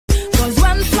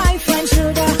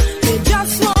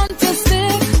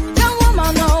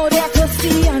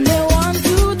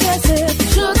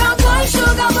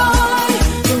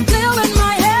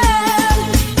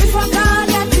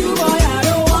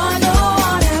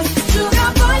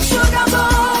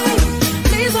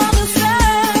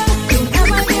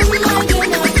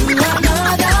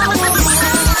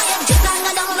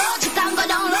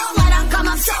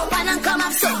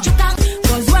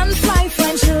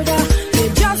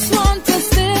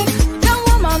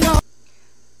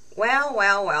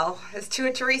Well, it's two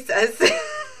of Teresa's.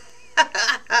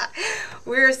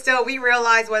 We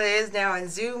realize what it is now in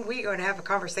Zoom. We're going to have a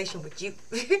conversation with you.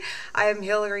 I am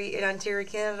Hillary in Ontario,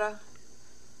 Canada.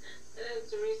 And I'm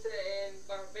Teresa in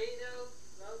Barbados.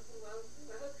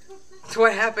 Welcome.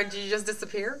 What happened? Did you just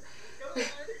disappear?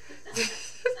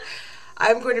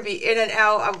 I'm going to be in and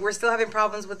out. We're still having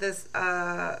problems with this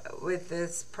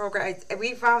program.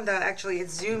 We found that actually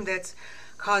it's Zoom that's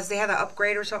caused. They had an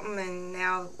upgrade or something, and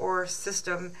now our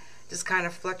system just kind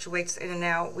of fluctuates in and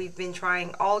out. We've been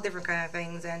trying all different kind of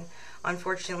things, and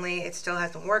unfortunately it still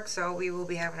hasn't worked, so we will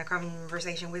be having a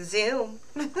conversation with Zoom.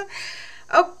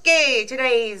 Okay,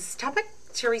 today's topic,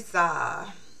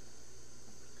 Teresa.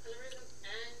 Colourism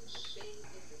and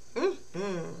Shadism. Mm-hmm.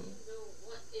 You know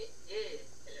what it is,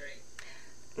 Hillary?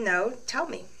 No, tell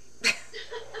me. I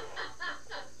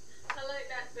like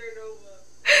that third over.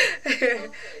 Okay.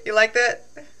 You like that?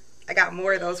 I got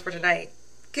more of those for tonight.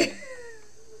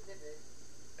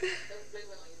 Don't blame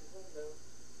it on your home though.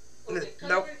 Okay,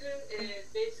 Nope. colorism is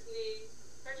basically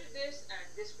prejudice and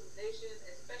discrimination,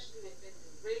 especially within the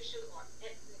racial or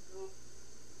ethnic group,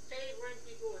 favoring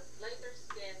people with lighter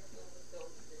skin over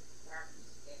those with darker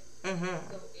skin. Mm-hmm.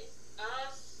 So it's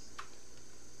us,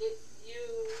 it's you,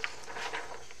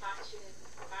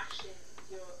 bashing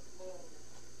your moon.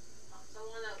 Not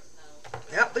someone else now.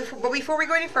 Yep. But before we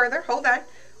go any further, hold on.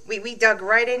 We dug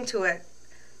right into it.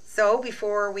 So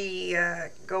before we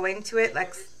go into it,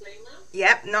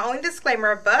 yep, not only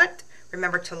disclaimer, but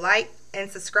remember to like and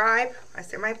subscribe. I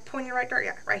say, am I pointing right there?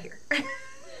 Yeah, right here.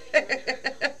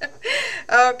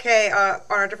 Okay, on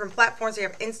our different platforms, we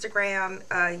have Instagram,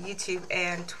 YouTube,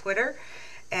 and Twitter,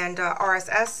 and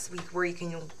RSS, where you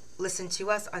can listen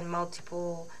to us on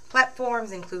multiple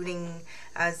platforms, including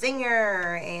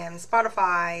Zinger and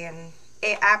Spotify and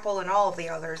Apple and all of the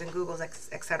others, and Google's,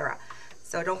 etc.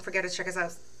 So don't forget to check us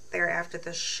out there after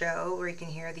the show, where you can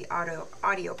hear the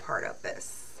audio part of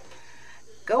this.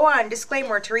 Go on,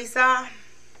 disclaimer, Teresa.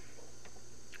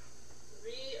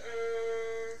 We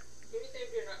are. Can you say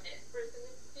if you're not experts in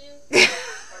this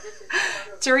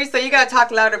field? Teresa, you gotta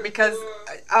talk louder because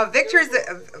Victor's.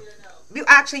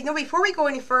 Actually, no. Before we go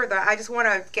any further, I just want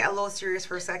to get a little serious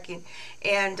for a second,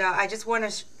 and I just want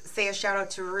to say a shout out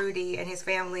to Rudy and his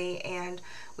family, and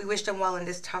we wish them well in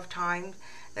this tough time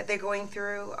that they're going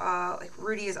through.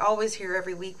 Rudy is always here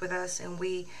every week with us, and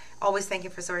we always thank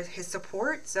him for his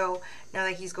support. So now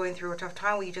that he's going through a tough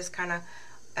time, we just kind of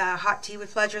hot tea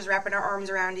with pleasures, wrapping our arms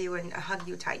around you and hug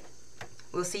you tight.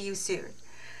 We'll see you soon.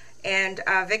 And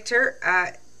Victor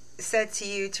said to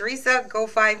you, Teresa, go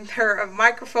find her a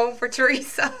microphone for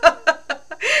Teresa.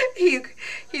 he's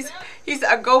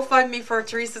a GoFundMe for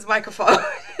Teresa's microphone.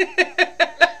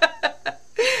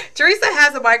 Teresa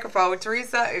has a microphone,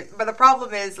 but the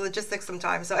problem is logistics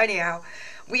sometimes. So anyhow,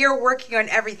 we are working on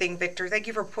everything, Victor. Thank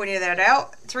you for pointing that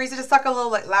out. Teresa, just talk a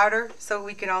little bit louder so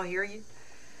we can all hear you.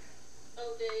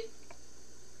 Okay.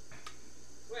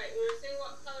 Right, we were saying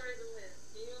what colorism is.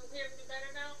 Do you hear me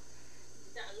better now?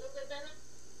 Is that a little bit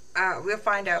better? We'll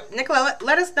find out. Nicola,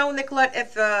 let us know, Nicola,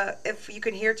 if you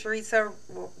can hear Teresa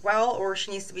well, or she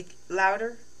needs to be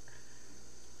louder.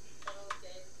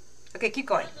 Okay. Okay, keep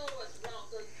going. I don't know what's wrong.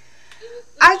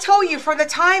 I told you, for the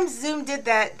time Zoom did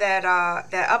that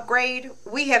upgrade,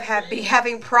 we have been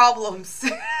having problems.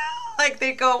 Like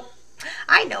they go,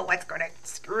 I know what's going to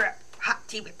screw up hot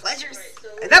tea with pleasures.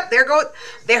 Right, so there goes.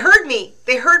 They heard me.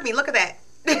 Look at that.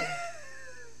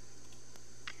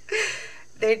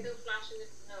 They.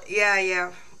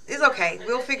 Yeah. It's okay.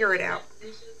 We'll figure it out.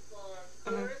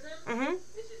 Mm-hmm.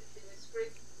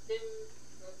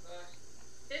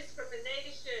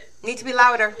 Discrimination. Need to be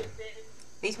louder.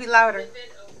 Needs to be louder. Within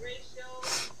a racial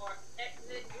or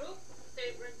ethnic group,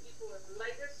 favoring people with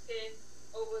lighter skin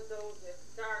over those with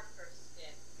darker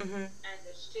skin. Mm-hmm. And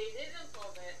the shadism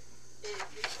of it is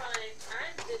defined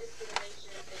as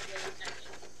discrimination against an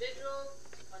individual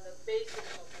on the basis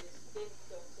of his skin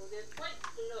tone. So they're quite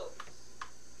close.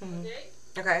 Mm-hmm. Okay?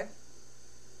 Okay.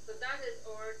 So that is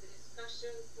our discussion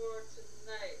for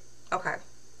tonight. Okay.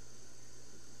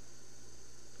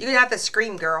 You're gonna have to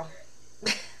scream, girl.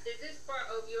 Is this part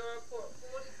of your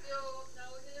portfolio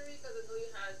now, Hillary? Because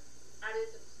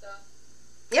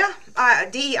Yeah,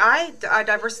 DEI,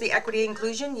 diversity, equity,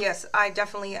 inclusion. Yes, I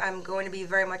definitely am going to be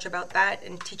very much about that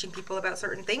and teaching people about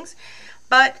certain things.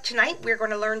 But tonight we're going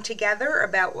to learn together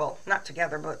about, well, not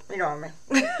together, but you know what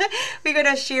I mean. We're going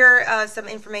to share some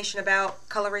information about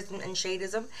colorism and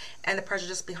shadism and the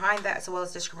prejudice behind that, as well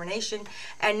as discrimination.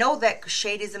 And know that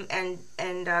shadism and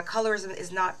colorism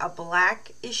is not a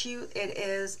black issue; it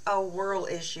is a world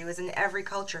issue. It's in every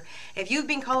culture. If you've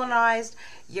been colonized,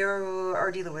 you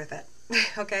are dealing with it.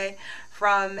 Okay,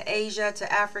 from Asia to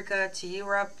Africa to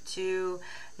Europe to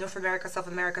North America, South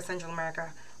America, Central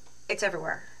America, it's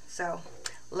everywhere. So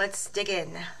let's dig in.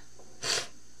 Okay.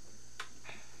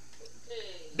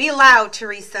 Be loud,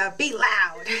 Teresa. Be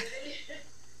loud. There's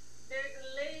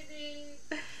a lady,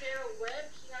 Sarah Webb.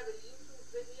 She has a YouTube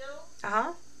video.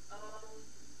 Uh-huh.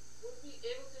 Would we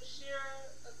able to share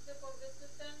a clip of this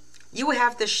with them? You would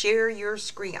have to share your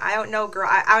screen. I don't know, girl.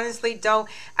 I honestly don't.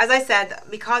 As I said,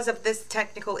 because of this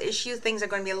technical issue, things are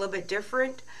going to be a little bit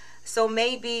different. So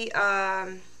maybe, We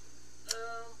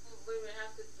would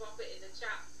have to drop it in the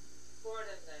chat for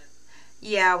them then.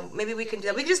 yeah, maybe we can do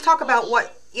that. We can just talk about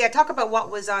what, yeah, talk about what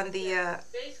was on the,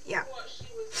 Basically, yeah. what she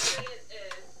was saying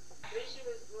is, when she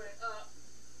was growing up,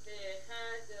 they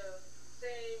had the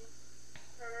same,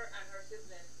 her and her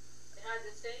siblings, they had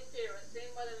the same parents,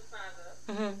 same mother and father.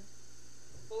 Mm-hmm.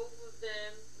 Both of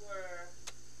them were,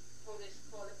 how they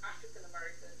call it, African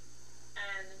American.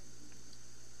 And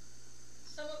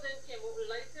some of them came out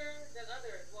lighter than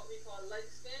others, what we call light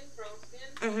skin, brown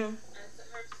skin. Mm-hmm. And so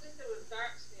her sister was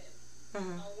dark skin.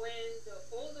 Mm-hmm. And when the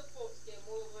older folks came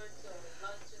over to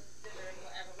lunch and dinner and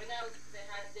whatever, when they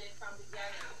had their family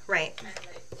gathering, Right. and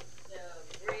like the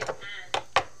great aunt,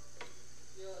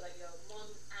 like your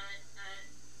mom's aunt,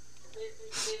 when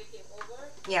they came over,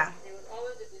 Yeah. there was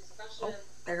always a discussion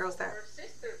There goes of that. her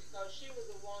sister because she was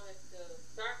the one with the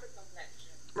darker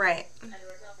complexion. Right. And they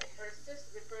were talking her sister,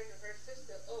 referring to her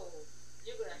sister, oh,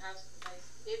 you're gonna have some nice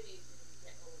babies when you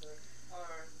get older,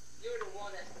 or you're the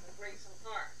one that's gonna break some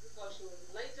hearts because she was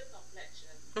lighter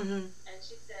complexion. Mm-hmm. And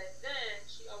she said then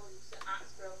she always used to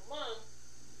ask her mom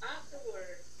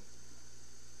afterwards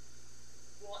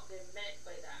what they meant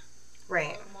by that.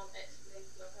 Right. Her mom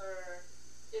explained to her,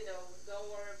 don't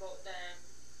worry about them.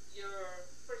 You're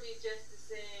pretty just the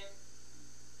same.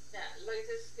 That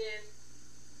lighter skin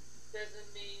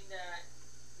doesn't mean that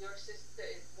your sister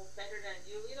is more better than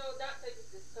you. That type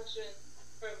of discussion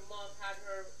her mom had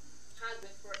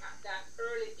with her at that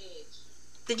early age.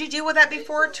 Did you deal with that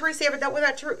before, Teresa? You ever dealt with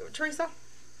that, Teresa?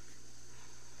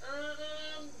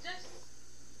 Just,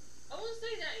 I wouldn't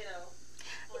say that,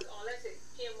 unless it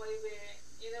came way where,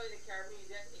 in the Caribbean, you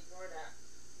just ignore that.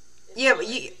 Yeah, but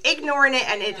ignoring it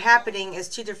and it happening is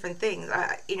two different things.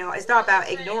 It's not about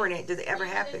ignoring it. Does it ever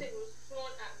happen? If it was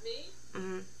thrown at me,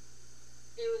 Mm-hmm.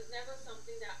 it was never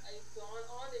something that I thought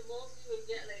on. The most you would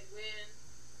get, like, when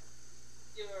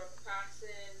you're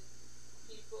passing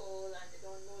people and they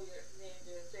don't know your name,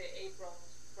 they would say, hey,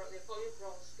 they call you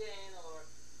brown skin, or,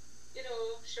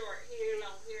 short hair,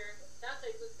 long hair, that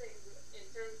type of thing in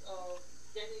terms of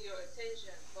getting your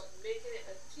attention. But making it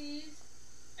a tease,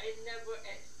 I never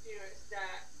experienced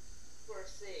that per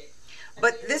se.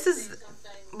 But this is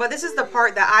the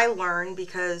part that I learned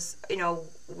because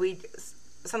we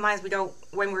sometimes we don't,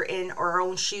 when we're in our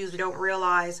own shoes, we don't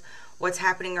realize what's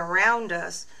happening around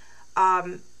us.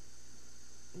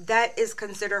 That is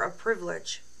considered a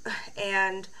privilege,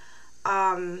 and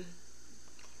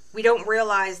we don't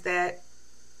realize that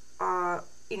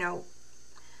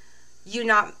you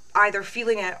not either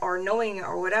feeling it or knowing it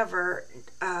or whatever.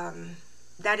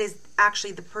 That is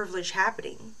actually the privilege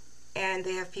happening. And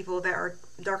they have people that are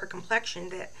darker complexion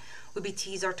that would be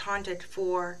teased or taunted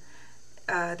for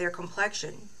their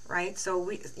complexion, right? So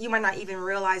you might not even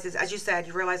realize this. As you said,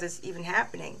 you realize it's even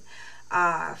happening.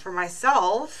 For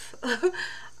myself,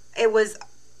 it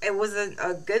wasn't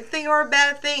a good thing or a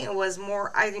bad thing. It was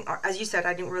more, I think, as you said,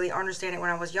 I didn't really understand it when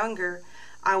I was younger.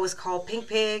 I was called pink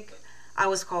pig. I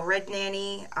was called red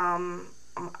nanny.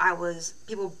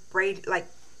 People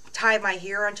tie my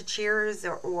hair onto chairs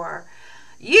or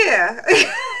yeah,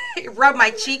 rub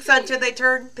my cheeks until they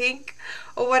turn pink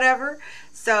or whatever.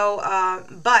 So,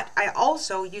 but I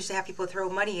also used to have people throw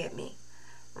money at me,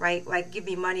 right? Like give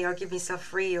me money or give me stuff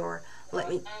free or let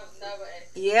me.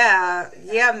 Yeah,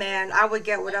 man. I would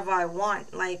get whatever I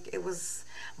want. Like it was,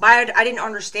 but I didn't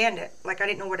understand it. Like I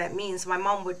didn't know what that means. So my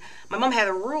mom had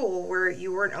a rule where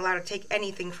you weren't allowed to take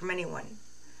anything from anyone,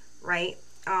 right?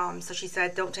 So she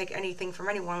said, don't take anything from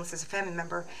anyone unless it's a family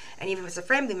member. And even if it's a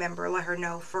family member, let her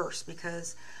know first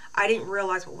because I didn't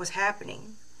realize what was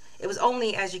happening. It was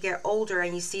only as you get older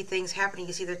and you see things happening,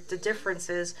 you see the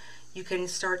differences, you can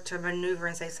start to maneuver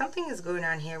and say, something is going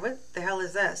on here. What the hell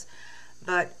is this?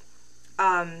 But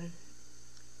I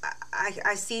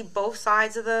see both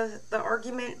sides of the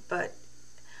argument, but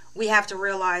we have to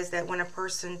realize that when a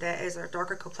person that is a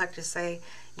darker complected say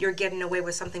you're getting away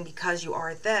with something because you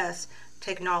are this,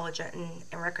 to acknowledge it and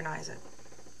recognize it.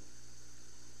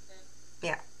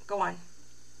 Yeah, go on.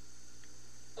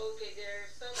 Okay, there are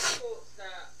some quotes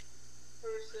that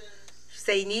persons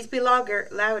Say you need to be louder.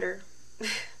 there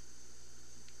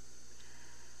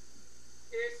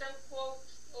are some quotes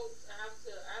I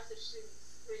have to shoot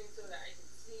screen so that I can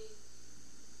see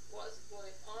what's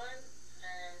going on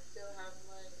and still have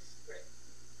my script.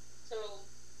 So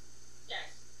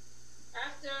yes,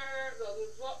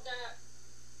 we'll drop that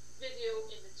video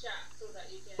in the chat so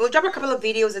that you can. We'll drop a couple of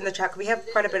videos in the chat. We have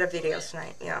quite a bit of videos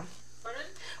tonight. Yeah. Pardon?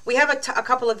 We have a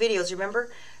couple of videos,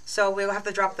 remember? So we'll have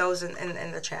to drop those in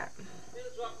the chat. We'll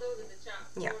drop those in the chat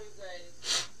for Yeah. you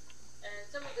guys. And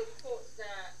some of the quotes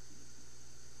that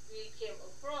we came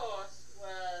across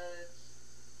was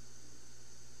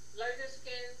lighter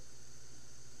skinned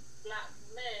black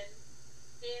men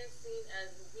being seen as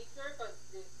weaker, but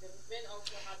the men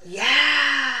also have a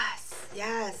Yes.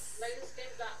 lighter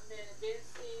skinned black men being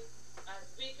seen as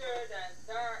weaker than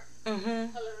dark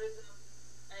Mm-hmm. colorism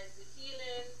as the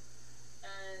healing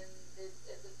and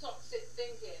the toxic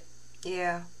thinking.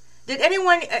 Yeah. Did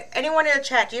anyone in the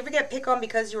chat, do you ever get picked on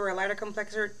because you were a lighter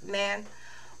complexed man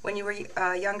when you were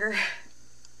younger?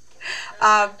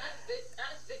 That's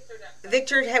Victor.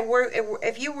 Victor,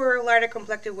 if you were lighter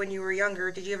complected when you were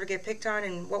younger, did you ever get picked on,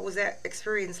 and what was that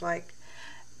experience like?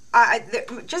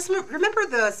 Just remember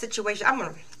the situation.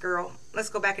 Girl, let's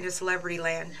go back into celebrity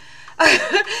land.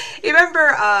 You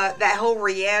remember that whole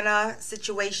Rihanna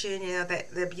situation,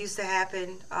 that the abuse that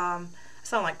happened? I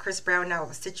sound like Chris Brown now,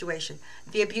 a situation.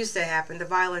 The abuse that happened, the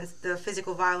violence, the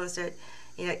physical violence that,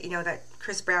 that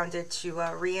Chris Brown did to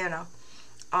Rihanna.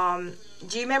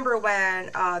 Do you remember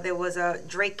when there was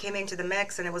Drake came into the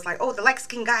mix and it was like, oh, the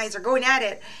Mexican guys are going at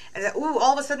it, and that, ooh,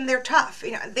 all of a sudden they're tough.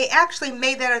 They actually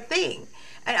made that a thing,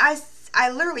 and I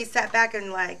literally sat back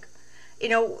and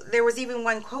there was even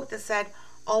one quote that said,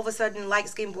 all of a sudden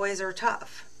light-skinned boys are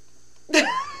tough. And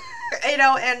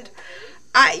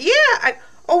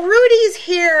oh, Rudy's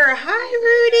here. Hi,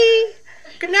 Rudy.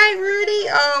 Good night, Rudy.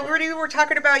 Oh, Rudy, we were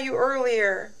talking about you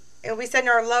earlier, and we send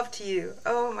our love to you.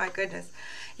 Oh my goodness.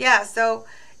 Yeah, so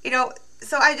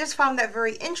so I just found that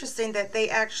very interesting that they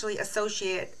actually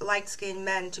associate light-skinned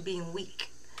men to being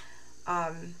weak.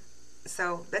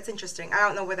 So that's interesting. I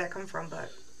don't know where that come from,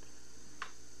 but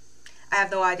I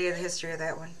have no idea the history of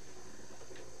that one.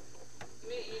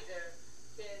 Me either.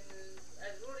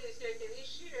 As Rudy is here, can you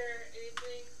share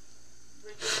anything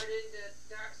regarding the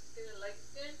dark skin and light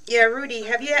skin? Yeah, Rudy,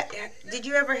 did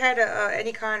you ever had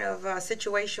any kind of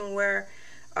situation where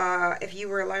if you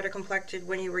were lighter complected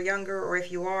when you were younger, or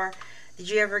if you are, did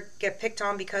you ever get picked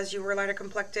on because you were lighter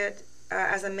complected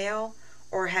as a male?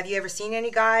 Or have you ever seen any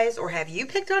guys, or have you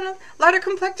picked on a lighter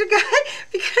complected guy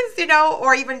because,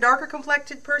 or even darker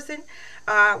complected person?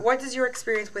 What is your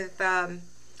experience with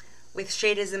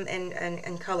shadism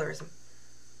and colorism?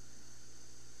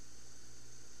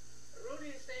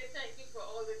 Rudy is saying thank you for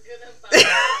all the good and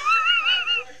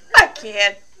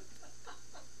bad.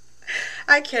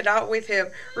 I cannot with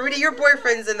him. Rudy, your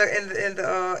boyfriend's in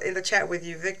the chat with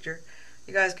you, Victor.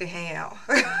 You guys can hang out.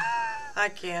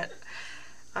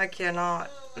 I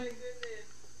cannot. Oh my goodness.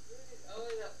 Rudy's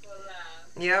always up for a laugh.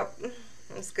 Yep,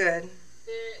 it's good.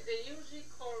 They usually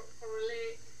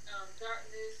correlate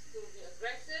darkness to be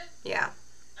aggressive. Yeah.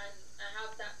 And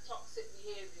have that toxic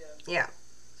behavior. Yeah.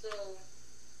 So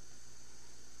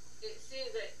it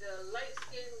seems that the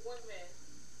light-skinned women,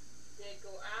 they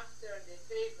go after and they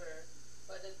favor,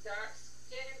 but the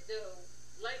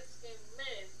light-skinned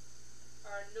men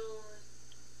are known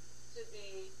to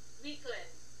be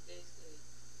weaklings, basically.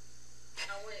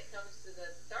 And when it comes to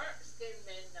the dark-skinned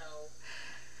men now,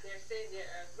 they're saying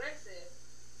they're aggressive,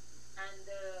 and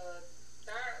the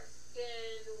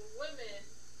dark-skinned women,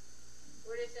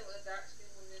 what are they saying with the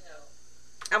dark-skinned women now?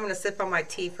 I'm gonna sip on my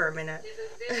tea for a minute.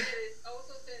 It's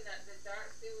also saying that the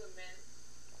dark-skinned women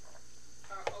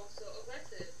are also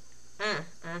aggressive.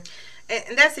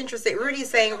 And that's interesting. Rudy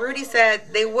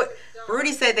said they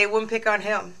wouldn't pick on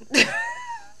him.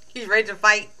 He's ready to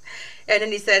fight. And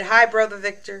then he said, "Hi, brother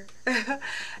Victor."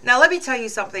 Now let me tell you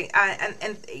something.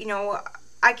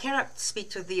 I cannot speak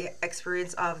to the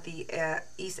experience of the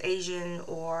East Asian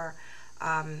or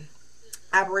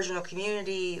Aboriginal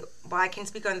community, but I can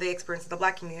speak on the experience of the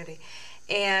Black community,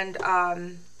 and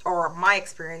or my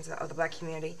experience of the Black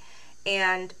community.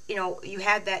 And you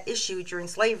had that issue during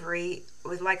slavery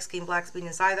with light-skinned blacks being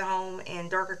inside the home and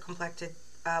darker complected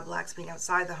blacks being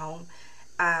outside the home,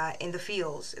 in the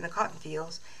fields, in the cotton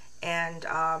fields. And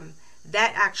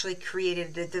that actually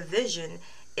created the division.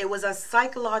 It was a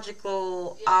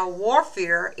psychological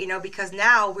warfare, because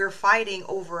now we're fighting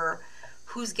over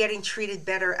who's getting treated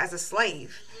better as a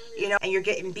slave, and you're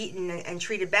getting beaten and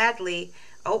treated badly.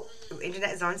 Oh,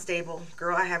 internet is unstable.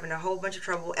 Girl, I'm having a whole bunch of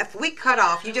trouble. If we cut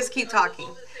off, you just keep talking.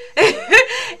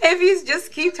 If you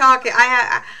just keep talking,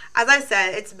 as I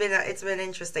said, it's been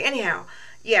interesting. Anyhow,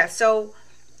 yeah. So,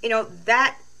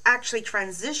 that actually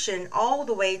transitioned all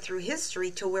the way through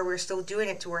history to where we're still doing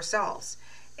it to ourselves,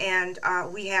 and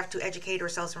we have to educate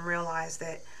ourselves and realize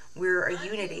that we're a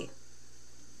unity.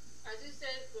 As you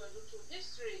said, through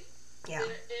history, Yeah.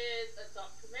 there is a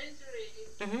documentary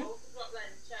also dropped that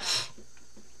in the chat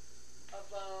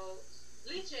about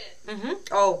bleaching.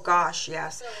 Oh gosh,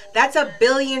 yes. So, That's a and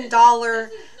billion-dollar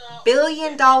this is not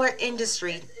billion-dollar women.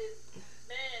 industry. This is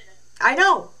men. I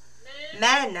know. Men.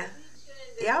 Men. Bleaching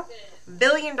this Yep. thing. $1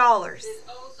 billion. There's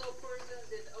also a person,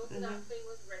 there's also that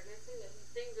famous reggae singer.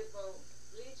 He sings about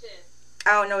bleaching.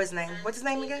 I don't know his name. And What's his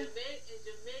name in again? In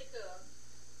Jamaica,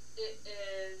 it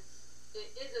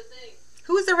is a thing.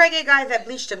 Who's the reggae guy that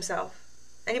bleached himself?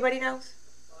 Anybody knows?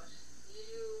 Gosh,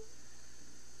 you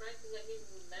trying to let me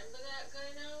remember that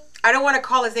guy now? I don't want to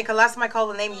call his name, because last time I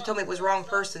called the name, he told me it was the wrong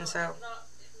person, so.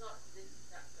 It's not this,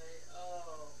 that guy.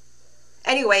 Oh.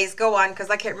 Anyways, go on, because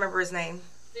I can't remember his name.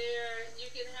 There, you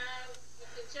can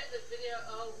check the video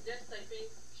out, just type in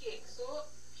cake soap,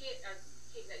 cake as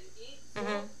cake that you eat, soap.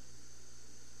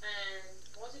 And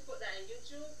once you put that in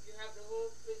YouTube, you have the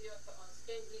whole video on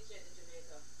skin bleaching in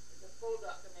Jamaica. It's a full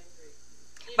documentary.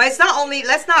 But it's not only,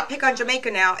 let's not pick on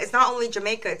Jamaica now. It's not only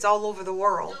Jamaica, it's all over the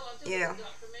world. No, I'm talking Yeah. about the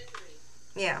documentary.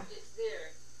 Yeah. It's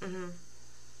there. Mhm.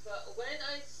 But when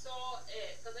I saw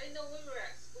it, because I know when we were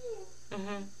at school,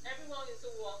 everyone used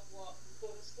to walk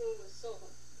before the school with soap.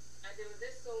 And there was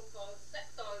this soap called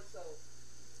Septol soap.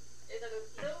 It's like a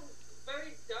little,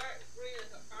 very dark green,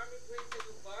 like an army green type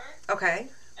of bar.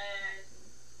 Okay. And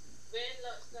when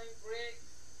lunchtime breaks,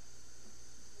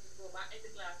 we go back into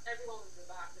class. Everyone was in the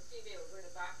back. The females were in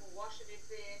the back and washing their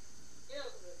face.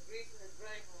 Because the grease and the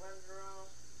grime from running around.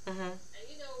 And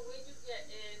when you get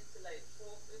into like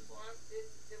fourth and form,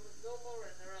 there was no more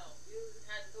running around. You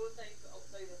had no time to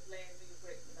outside and play when you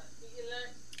break for that. Eat your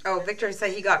lunch. Oh, Victor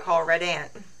said he got called Red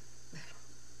Ant.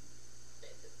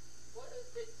 What is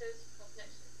Victor's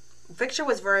complexion? Victor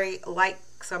was very light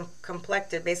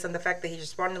complected based on the fact that he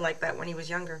responded like that when he was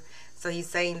younger. So he's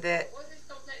saying that. What's his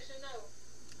complexion now?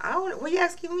 I don't. What are you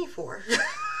asking me for?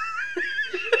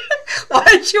 Why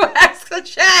did you ask the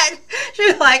chat?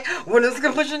 She's like, what is the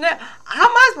complexion now? How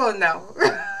am I supposed to know?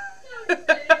 He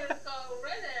said he was called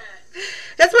Red Ant.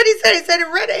 That's what he said. He said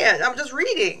it Red Ant. I'm just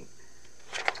reading.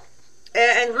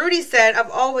 And Rudy said,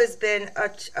 I've always been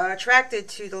attracted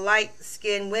to the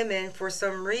light-skinned women for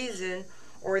some reason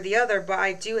or the other, but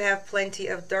I do have plenty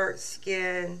of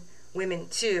dark-skinned women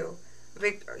too.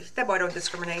 That boy don't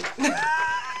discriminate.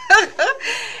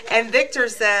 And Victor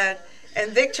said,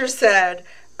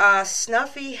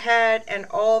 Snuffy had and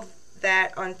all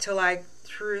that until I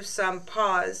threw some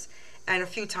paws and a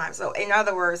few times. So in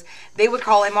other words, they would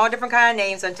call him all different kind of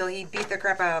names until he beat the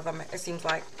crap out of them. It seems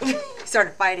like he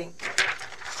started fighting.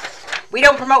 We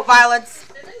don't promote violence.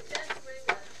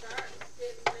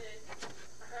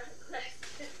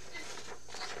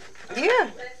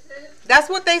 Yeah, that's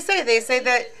what they say. They say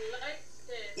that.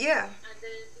 Yeah.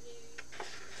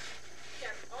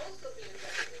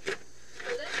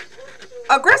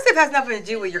 Aggressive has nothing to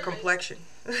do with your complexion.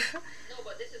 No,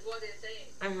 but this is what they're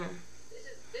saying.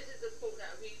 This is the quote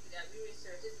that we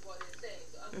researched. This is what they're saying.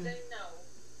 So I'm saying now,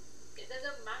 it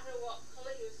doesn't matter what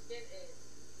color your skin is.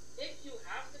 If you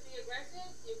have to be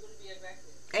aggressive, you're going to be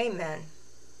aggressive. Amen.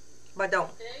 But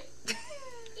don't. Okay?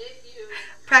 If you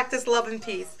Practice love and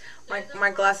peace. My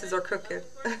glasses are crooked.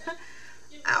 Ow. It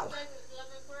has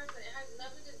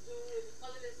nothing to do with the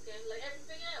color of the skin, like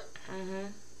everything else.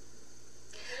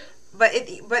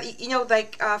 But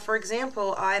like for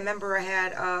example, I remember I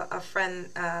had a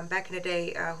friend back in the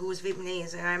day who was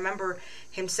Vietnamese, and I remember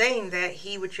him saying that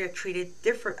he would get treated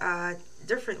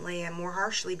differently and more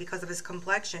harshly because of his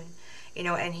complexion, and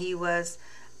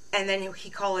then he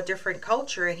called a different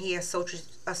culture and he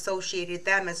associated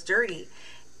them as dirty.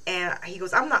 And he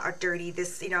goes, I'm not a dirty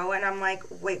this, and I'm like,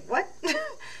 wait, what?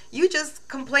 You just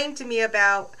complained to me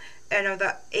about,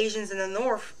 the Asians in the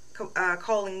North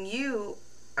calling you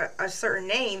a certain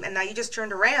name, and now you just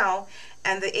turned around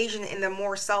and the Asian in the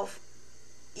more South,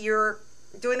 you're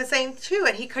doing the same too.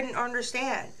 And he couldn't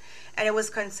understand. and it was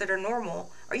considered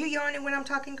normal. Are you yawning when I'm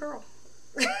talking, girl?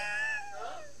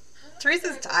 Huh?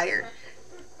 Teresa's tired.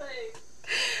 Like,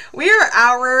 We're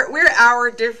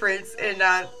our difference no, in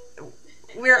no.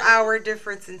 we're our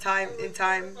difference in time I in was there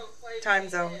time for time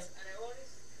 5 a.m. zones.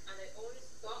 and I only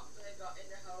stopped when I got in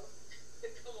the house to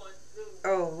come on Zoom.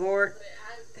 Oh Lord. But it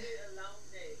has been a long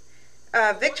day. But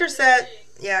one Victor of the said,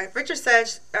 things, yeah, Victor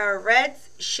said, Reds,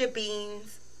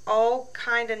 Shibbeens, all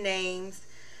kind of names.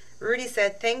 Rudy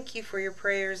said, thank you for your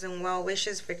prayers and well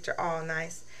wishes, Victor. Oh,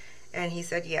 nice. And he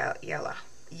said, yeah, Yella.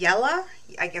 Yella?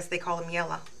 I guess they call him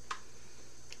Yella.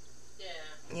 yeah,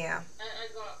 Yeah. I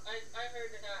heard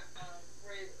that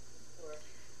phrase before.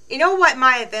 You know what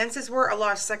my advances were? A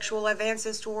lot of sexual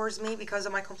advances towards me because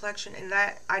of my complexion, and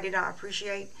that I did not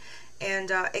appreciate.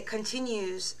 And it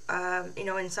continues,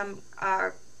 in some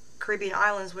Caribbean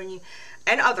islands when you,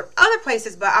 and other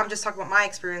places, but I'm just talking about my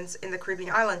experience in the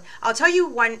Caribbean island. I'll tell you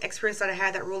one experience that I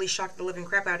had that really shocked the living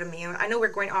crap out of me. I know we're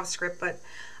going off script, but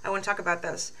I want to talk about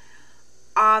this.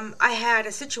 I had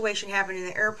a situation happen in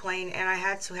the airplane, and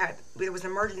there was an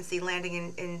emergency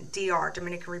landing in DR,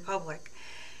 Dominican Republic,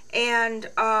 and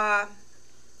I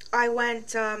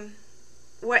went.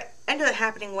 What ended up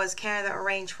happening was Canada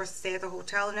arranged for us to stay at the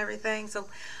hotel and everything. So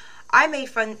I made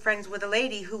friends with a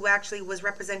lady who actually was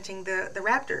representing the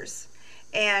Raptors.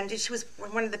 And she was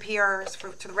one of the PRs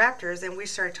to the Raptors. And we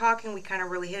started talking. We kind of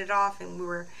really hit it off. And we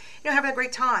were, having a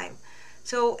great time.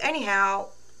 So anyhow,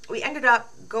 we ended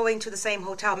up going to the same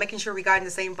hotel, making sure we got in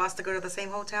the same bus to go to the same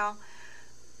hotel.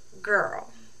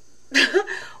 Girl.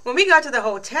 When we got to the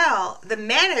hotel, the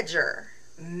manager,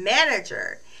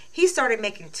 he started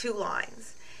making two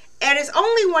lines. And it's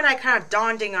only when I kind of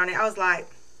dawned on it, I was like,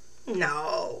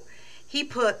 no. He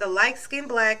put the light-skinned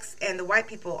blacks and the white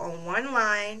people on one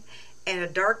line and the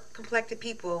dark-complected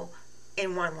people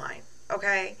in one line,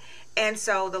 okay? And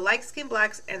so the light-skinned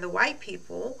blacks and the white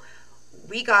people,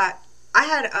 I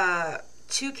had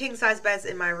 2 king-size beds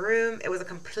in my room. It was a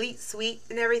complete suite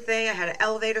and everything. I had an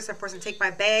elevator so a person take my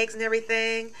bags and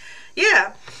everything.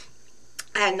 Yeah.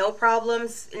 I had no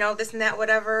problems, this and that,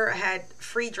 whatever. I had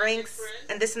free drinks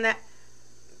and this and that.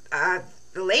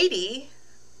 The lady,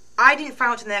 I didn't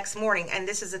find out the next morning, and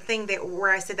this is a thing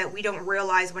where I said that we don't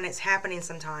realize when it's happening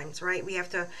sometimes, right? We have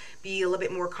to be a little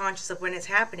bit more conscious of when it's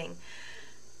happening.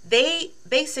 She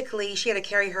had to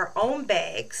carry her own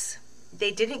bags.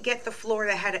 They didn't get the floor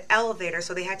that had an elevator,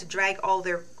 so they had to drag all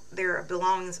their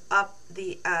belongings up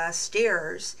the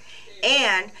stairs.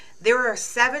 And there are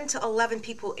 7 to 11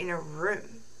 people in a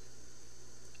room.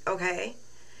 Okay?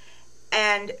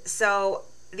 And so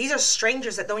these are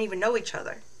strangers that don't even know each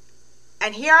other.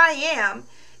 And here I am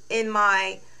in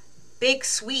my big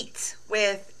suite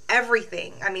with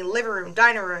everything. I mean, living room,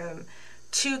 dining room,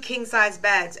 2 king-size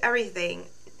beds, everything.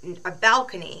 A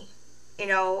balcony,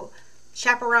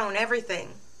 chaperone,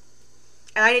 everything.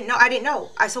 And I didn't know.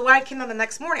 So when I came on the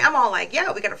next morning, I'm all like,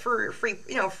 yeah, we got a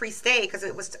free stay because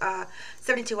it was a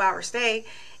 72-hour stay.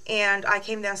 And I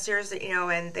came downstairs,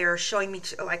 and they're showing me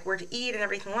like where to eat and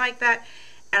everything like that.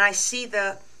 And I see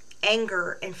the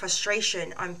anger and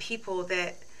frustration on people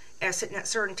that are sitting at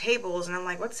certain tables, and I'm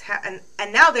like, what's happening?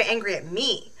 And now they're angry at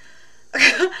me.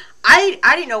 I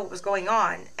didn't know what was going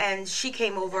on, and she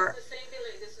came over. That's the same thing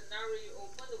like the scenario you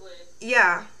opened with.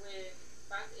 Yeah.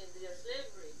 Back in the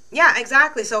slavery. Yeah,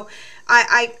 exactly. So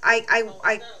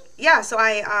yeah. So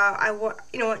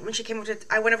when she came over,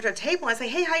 I went over to the table and I said,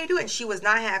 "Hey, how you doing?" She was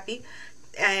not happy,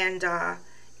 and to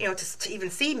even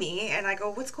see me. And I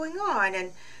go, "What's going on?"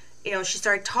 And she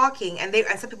started talking, and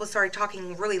some people started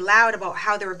talking really loud about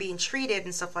how they were being treated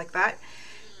and stuff like that.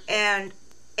 Mm-hmm. And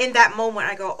in that moment,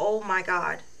 I go, "Oh my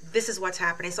God, this is what's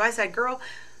happening." So I said, "Girl,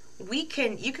 you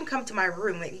can come to my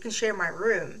room. Like, you can share my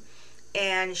room."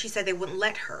 And she said they wouldn't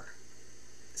let her.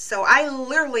 So I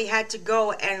literally had to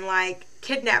go and like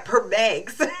kidnap her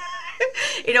bags.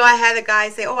 I had a guy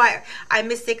say, "Oh, I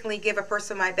mistakenly give a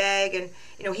person my bag, and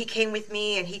he came with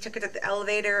me and he took it at the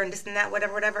elevator and this and that,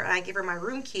 whatever." And I give her my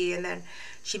room key, and then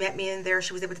she met me in there.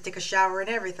 She was able to take a shower and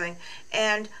everything.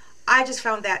 And I just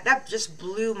found that just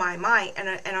blew my mind.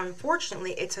 And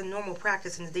unfortunately, it's a normal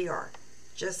practice in the DR.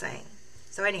 Just saying.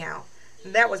 So anyhow,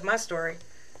 that was my story.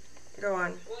 Go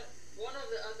on. One of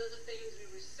the other things we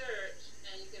researched,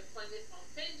 and you can find this on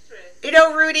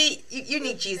Pinterest. Rudy, you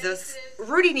need Jesus.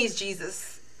 Rudy needs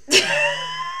Jesus.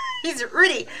 He's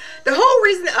Rudy. The whole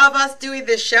reason of us doing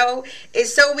this show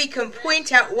is so we can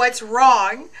point out what's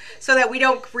wrong, so that we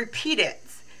don't repeat it.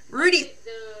 Rudy,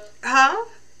 huh?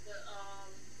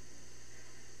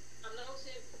 I'm not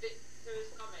saying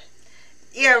Victor's comment.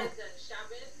 Yeah.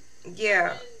 Shadism.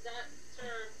 Yeah. That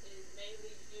term is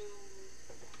mainly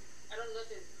used. I don't know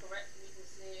if it's correct for me to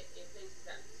say it in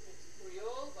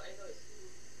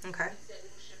Okay. in St.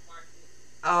 Lucia market.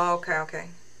 Oh, okay, okay.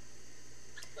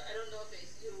 But I don't know if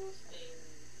it's used in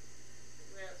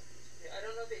where else is it? I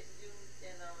don't know if it's used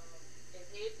in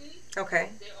Haiti. Okay.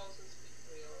 They also speak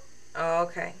Creole. Oh,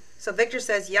 okay. So Victor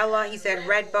says yellow. He And said red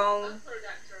red bone. bone. I've heard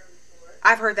that term before.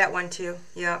 I've heard that one too.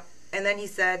 Yep. And then he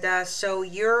said, so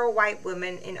you're a white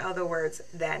woman, in other words,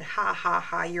 then ha ha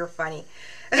ha, you're funny.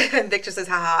 And Victor says,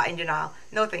 ha ha, in denial.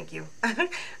 No, thank you. I'm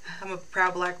a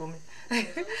proud black woman. So those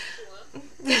two, huh?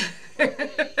 Okay. I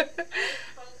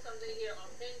found something here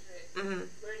on Pinterest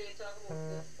where they talk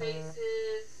about the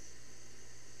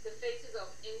faces of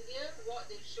India, what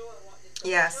they show and what they don't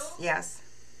Yes, show. yes.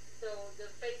 So the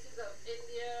faces of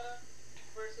India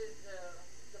versus the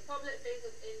public face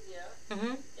of India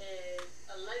is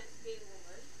a light-skinned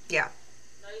woman, Yeah.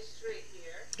 nice straight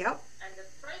hair, Yep. and the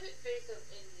private face of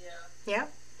India Yeah.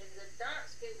 is a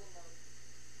dark-skinned woman,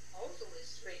 also with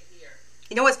straight hair.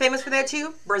 You know what's famous for that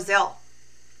too? Brazil. I was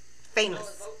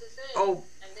Famous. about to say. Oh,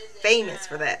 And then they famous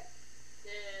for have that.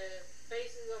 the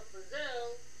faces of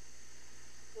Brazil,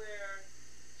 where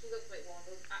she looks like one of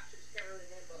those actors, can't really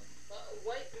remember, but a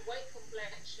white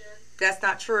complexion. That's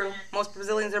not true. Most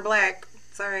Brazilians are black.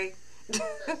 Sorry. So this is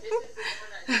the one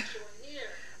that they're showing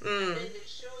here. And then they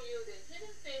show you the hidden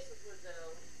face of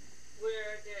Brazil,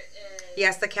 where there is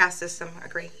Yes, the caste system.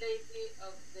 Agree. a lady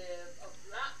of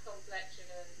black complexion,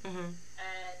 and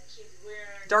she's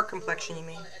wearing Dark complexion, you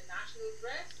call mean? it a national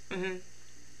dress, a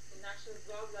national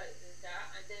job like that.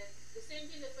 And then the same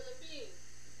thing in the Philippines.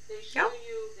 They show Yep.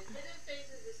 you the hidden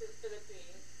faces of the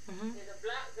Philippines. There's a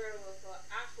black girl with an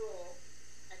afro,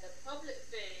 and the public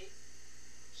face,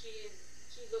 she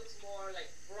looks more like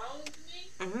brown to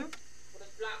me,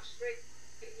 with black straight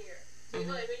hair. So you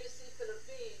know, like when you see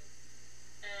Philippines,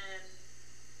 and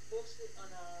mostly on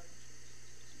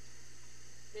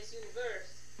Miss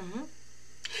Universe.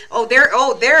 Oh,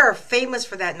 they're famous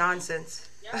for that nonsense.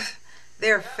 Yeah.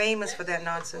 They're famous for that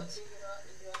nonsense. In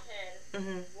your head,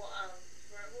 what who I'm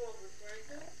referring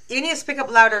to. You need to speak up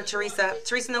louder, Teresa.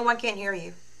 Teresa, no one can hear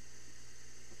you.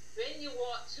 When you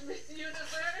watch Miss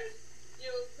Universe,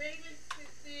 you'll famous to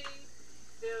see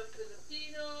the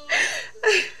Filipinos, the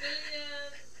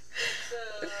Brazilians,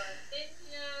 the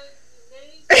Indians,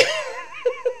 many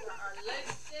people that are light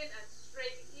skinned and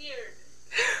straight haired.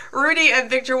 Rudy and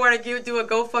Victor want to do a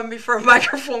GoFundMe for a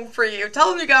microphone for you. Tell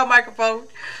them you got a microphone.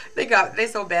 They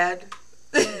so bad.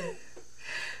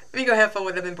 We go have fun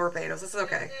with them in Barbados. This is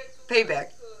okay.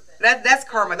 Payback. That's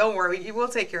karma. Don't worry. You will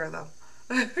take care of them.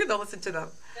 Don't listen to them.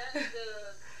 That's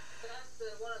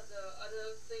one of the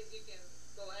other things you can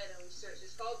go ahead and research.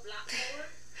 It's called Black Power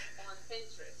on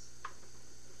Pinterest.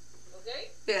 Okay?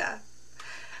 Yeah.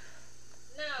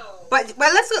 Now. But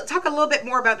let's talk a little bit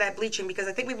more about that bleaching, because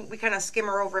I think we kind of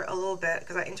skimmer over it a little bit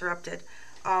because I interrupted.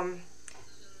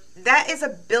 That is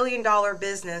 $1 billion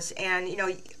business, and It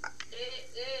is.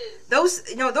 those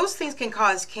things can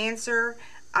cause cancer,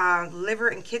 liver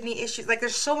and kidney issues. Like,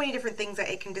 there's so many different things that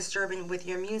it can disturb with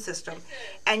your immune system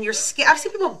and your skin. I've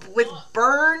seen people with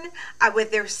burn,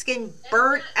 with their skin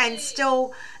burnt, and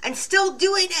still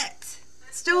doing it.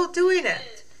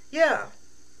 Yeah.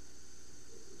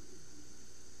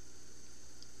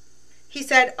 He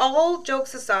said, all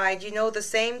jokes aside, the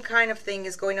same kind of thing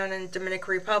is going on in the Dominican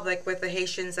Republic with the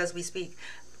Haitians as we speak.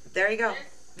 There you go.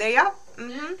 There you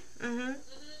go.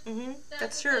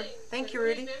 That's true. Thank you,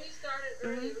 Rudy. When we started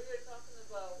earlier, we were talking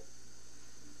about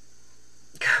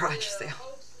Garage sale.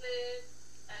 hope slave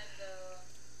and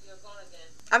you're gone again.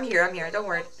 I'm here. Don't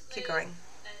worry. Keep going. And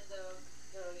the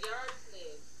yard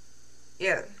slave.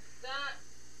 Yeah. That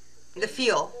The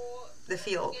field. The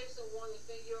field. Gives someone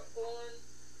within your own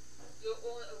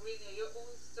arena, your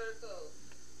own circle,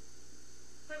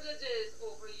 privileges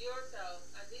over yourself,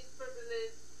 and these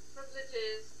privileges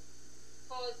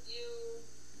cause you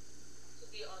to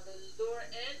be on the lower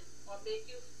end or make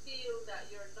you feel that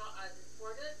you're not as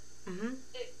important.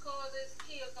 It causes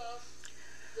chaos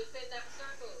within that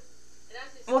circle. And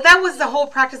that's that was the whole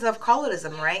practice of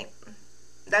Colourism, right?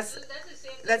 That's the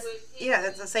same thing that's with yeah,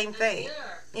 that's the same thing.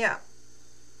 Yeah.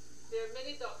 There are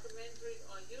many documentaries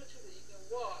on YouTube that you can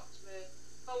watch with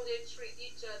how they treat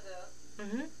each other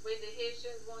when the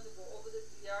Haitians want to go over to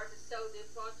the yard to sell their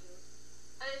produce.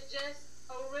 And it's just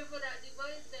a river that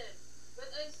divides them. When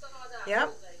I saw that, I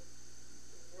was like,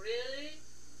 really?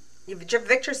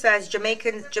 Victor says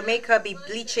Jamaica be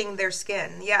bleaching their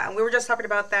skin. Yeah, and we were just talking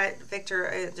about that, Victor.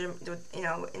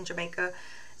 In Jamaica,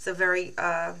 it's a very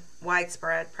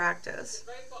widespread practice. It's a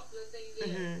very popular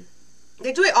thing there.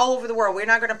 They do it all over the world. We're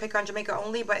not going to pick on Jamaica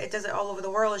only, but it does it all over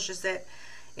the world. It's just that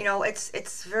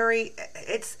It's very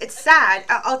it's sad.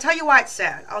 I'll tell you why it's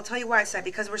sad. I'll tell you why it's sad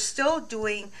because we're still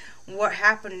doing what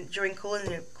happened during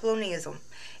colonialism,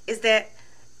 is that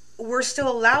we're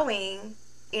still allowing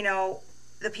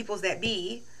the peoples that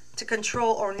be to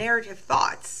control our narrative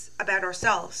thoughts about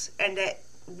ourselves, and that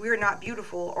we're not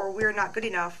beautiful, or we're not good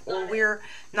enough, or we're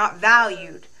not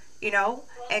valued.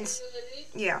 And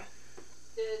yeah.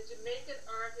 The Jamaican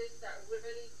artist that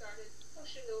really started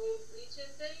pushing the whole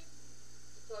bleaching thing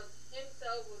because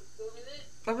himself was doing it.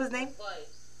 What was his name?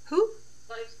 Vibes. Who?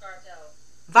 Vibes Cartel.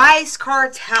 Vice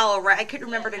Cartel, right? I couldn't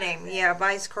remember the name. Yeah,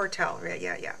 Vice Cartel. Yeah.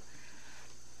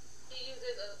 He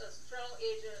uses a strong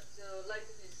agent to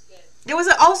lighten his skin. There was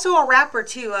also a rapper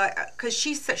too, because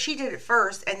she did it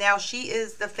first, and now she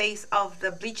is the face of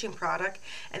the bleaching product.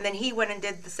 And then he went and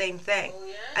did the same thing. Oh,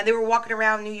 yeah? And they were walking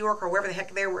around New York or wherever the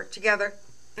heck they were together.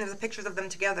 And there's pictures of them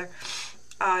together.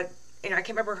 I can't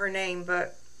remember her name,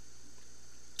 but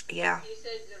yeah. You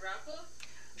said the rapper?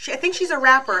 I think she's a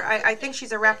rapper. I think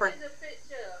she's a rapper. There's a picture.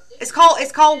 It's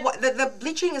called the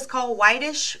bleaching is called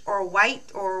whitish or white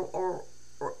or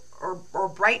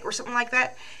bright or something like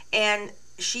that, and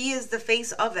she is the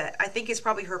face of it. I think it's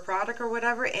probably her product or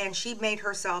whatever, and she made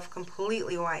herself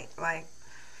completely white, like.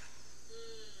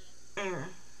 But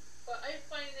I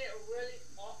find it really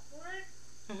awkward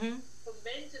for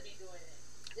men to be doing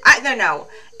it. No.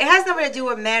 It has nothing to do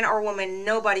with men or women.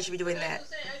 Nobody should be doing that.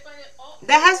 I find it awkward.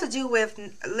 That has to do with,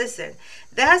 listen,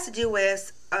 that has to do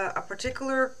with a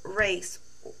particular race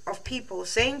of people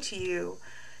saying to you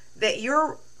that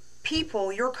your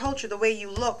people, your culture, the way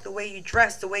you look, the way you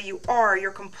dress, the way you are,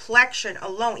 your complexion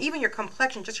alone, even your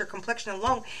complexion, just your complexion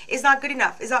alone, is not good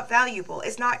enough, is not valuable,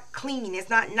 it's not clean, it's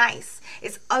not nice,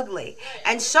 it's ugly.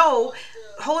 And so,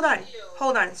 hold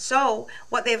on. So,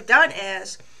 what they've done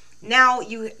is, now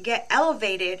you get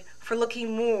elevated for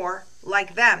looking more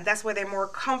like them. That's what they're more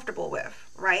comfortable with,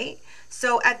 right?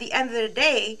 So at the end of the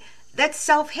day, that's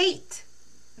self-hate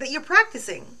that you're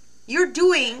practicing. You're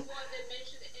doing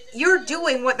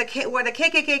what the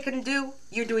KKK can do.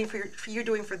 You're doing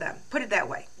for them. Put it that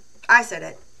way. I said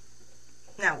it.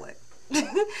 Now what?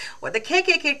 What the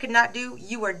KKK could not do,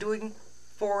 you are doing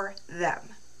for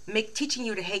them. Teaching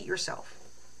you to hate yourself.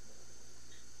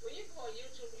 When you go on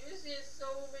YouTube, you see so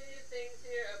many things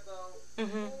here about who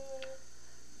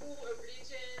are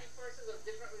bleaching, persons of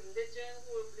different religion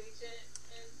who are bleaching,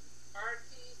 and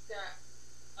artists that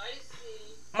I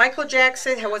see. Michael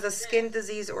Jackson was a skin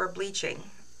disease or bleaching.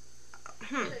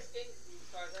 He had a skin disease, as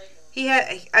far as I know. He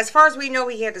had, as far as we know,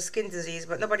 he had a skin disease,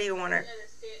 but nobody even want to.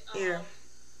 Yeah.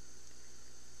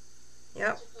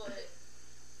 Yep.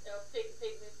 He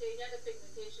had a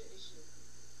pigmentation issue.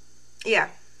 Yeah.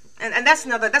 And that's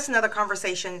another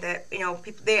conversation that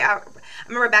people I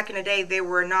remember back in the day they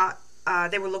were not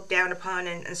they were looked down upon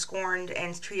and scorned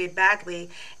and treated badly,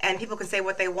 and people can say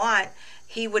what they want.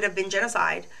 He would have been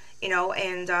genocide,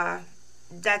 and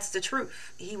that's the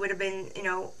truth. He would have been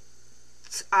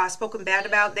spoken bad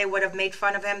about. They would have made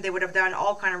fun of him. They would have done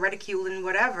all kind of ridicule and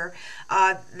whatever.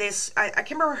 I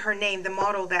can't remember her name, the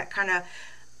model that kind of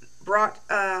brought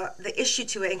the issue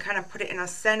to it and kind of put it in a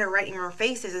center right in our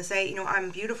faces and say, I'm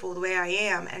beautiful the way I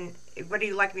am, and whether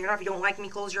you like me or not, if you don't like me,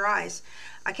 close your eyes.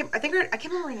 I can't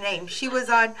remember her name. She was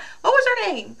on, what was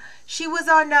her name? She was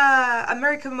on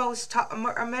America's Top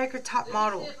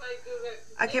Model.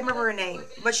 I can't remember her name,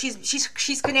 but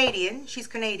she's Canadian. She's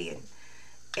Canadian,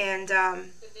 and Canadian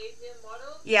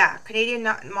model. Yeah, Canadian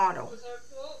model. Was her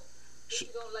quote? If you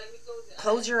don't like me,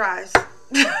 close your eyes.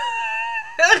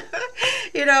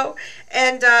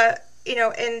 And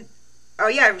oh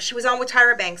yeah, she was on with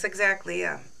Tyra Banks, exactly,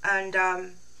 yeah. And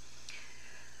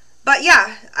but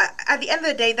yeah, at the end of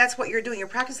the day, that's what you're doing. You're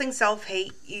practicing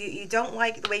self-hate. You don't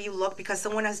like the way you look because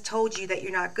someone has told you that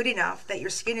you're not good enough, that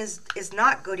your skin is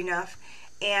not good enough,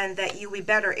 and that you'll be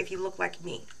better if you look like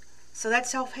me. So that's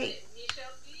self-hate.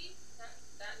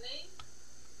 That name?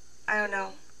 I don't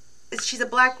know. She's a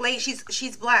black lady.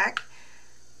 She's black.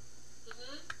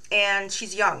 And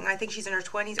she's young. I think she's in her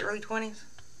 20s, early 20s.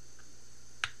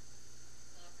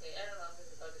 Okay, I don't know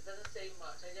because it doesn't say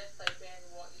much. I just type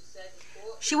in what you said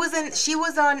before. She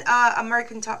was on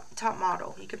American Top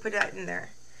Model. You could put that in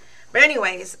there. But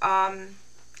anyways,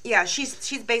 yeah,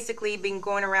 she's basically been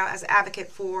going around as an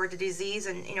advocate for the disease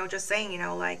and just saying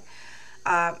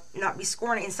not be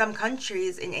scorned. In some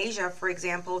countries in Asia, for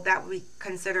example, that would be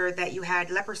considered that you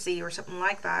had leprosy or something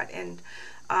like that, and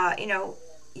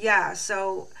yeah,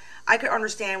 so I could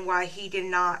understand why he did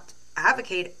not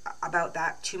advocate about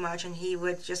that too much, and he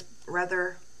would just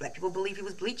rather let people believe he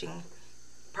was bleaching.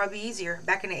 probably easier.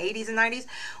 Back in the 80s and 90s,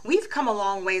 we've come a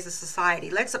long way as a society.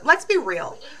 Let's be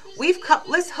real. We've come.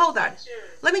 Let's hold on.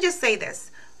 Let me just say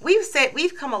this.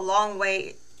 We've come a long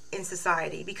way in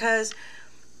society because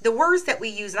the words that we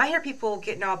use, and I hear people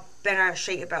getting all bent out of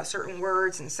shape about certain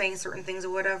words and saying certain things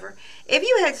or whatever. If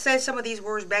you had said some of these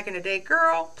words back in the day,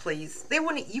 girl, please, they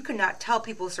wouldn't. You could not tell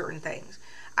people certain things.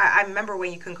 I remember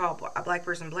when you couldn't call a black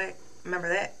person black. Remember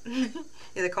that? Yeah,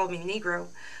 they called me Negro.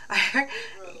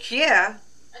 Yeah,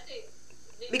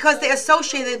 because they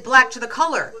associated black to the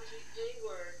color.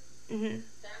 Mhm.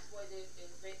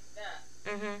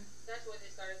 Mhm.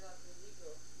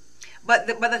 But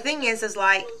the thing is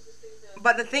like.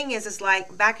 But the thing is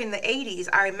like back in the 80s,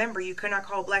 I remember you could not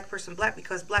call a black person black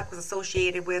because black was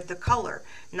associated with the color,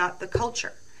 not the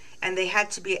culture. And they had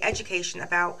to be an education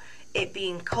about it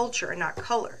being culture and not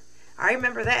color. I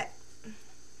remember that.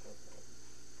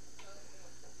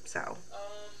 So.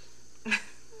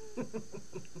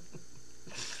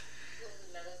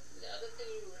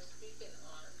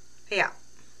 Yeah.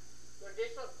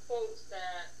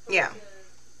 Yeah.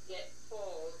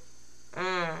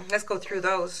 Let's go through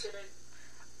those.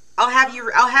 I'll have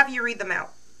you read them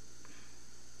out.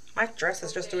 My dress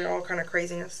is just doing all kind of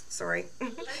craziness. Sorry.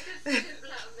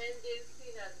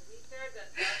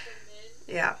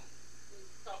 Yeah.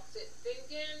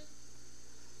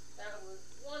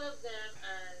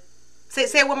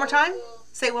 Say it one more time.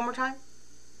 Say it one more time.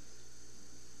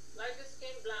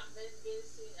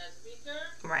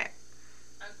 Right.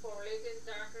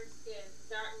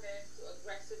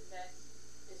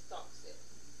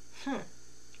 Hmm.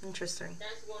 Interesting.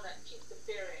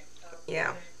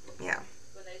 Yeah. Yeah.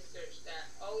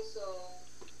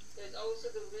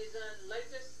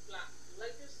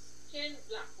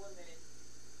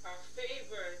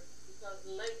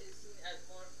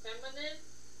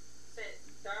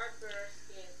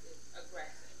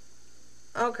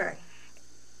 Okay.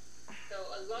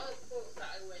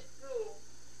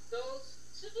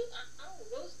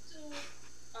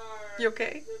 You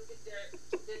okay?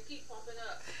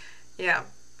 Yeah.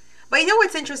 But you know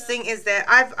what's interesting is that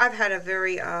I've had a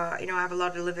very I have a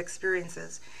lot of lived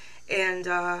experiences, and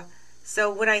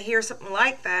so when I hear something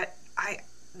like that, I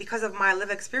because of my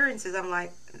lived experiences, I'm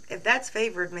like, if that's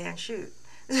favored, man, shoot,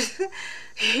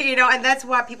 and that's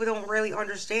why people don't really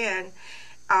understand.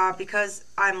 Because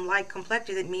I'm light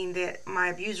complected, it means that my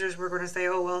abusers were going to say,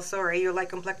 "Oh well, sorry, you're light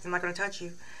complected. I'm not going to touch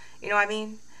you." You know what I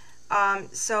mean?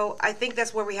 So I think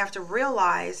that's where we have to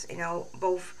realize,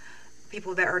 both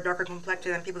people that are darker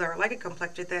complected and people that are lighter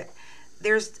complected, that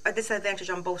there's a disadvantage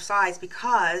on both sides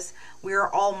because we are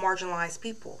all marginalized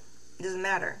people. It doesn't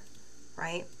matter,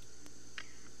 right?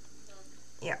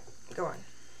 Yeah, go on.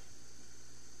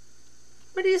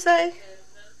 What do you say?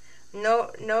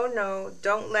 No, no, no.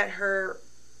 Don't let her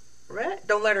read.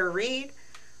 Don't let her read.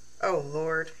 Oh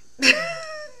Lord,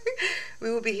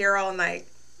 we will be here all night.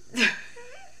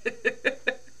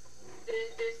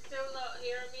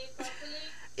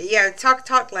 Yeah,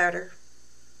 talk louder.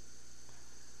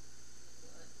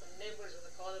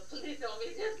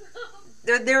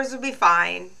 Theirs will be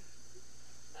fine.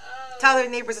 Tell their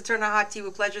neighbors to turn on hot tea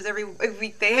with pleasures every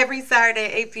weekday, every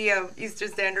Saturday, 8 p.m. Eastern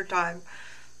Standard Time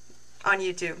on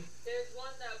YouTube.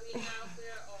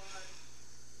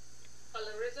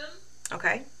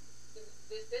 Okay.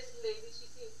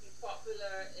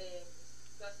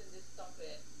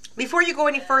 Before you go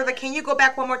any further, can you go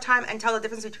back one more time and tell the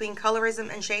difference between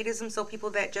colorism and shadism so people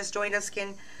that just joined us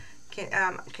can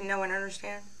know and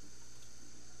understand?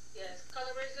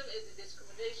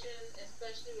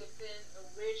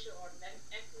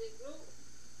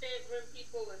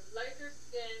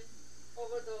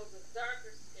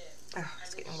 Oh,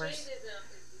 it's getting worse.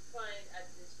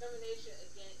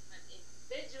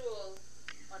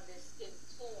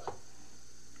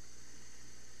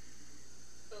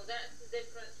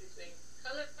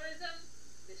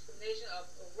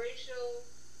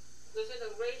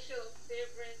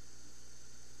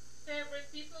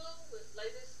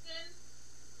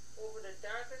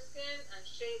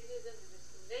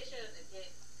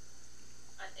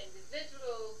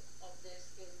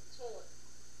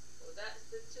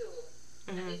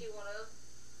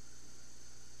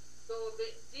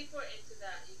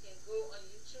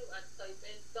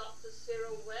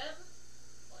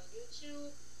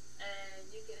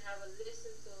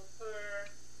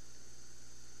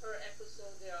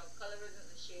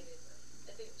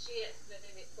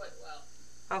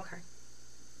 Okay.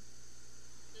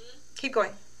 Keep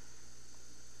going.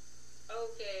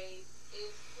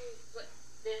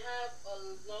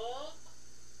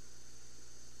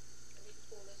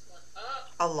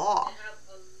 A law.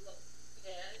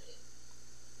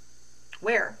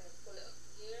 Where?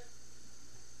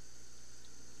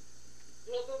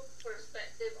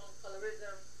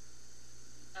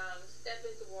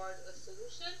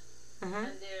 solution, Mhm.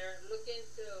 and they're looking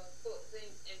to put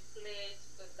things in place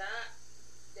for that.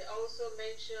 They also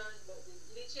mentioned about the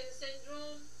bleaching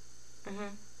syndrome,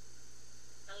 Mhm.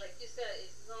 and like you said,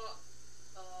 it's not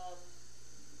um,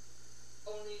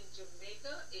 only in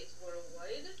Jamaica; it's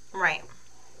worldwide, Right.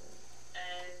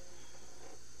 and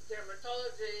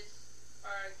dermatologists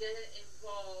are getting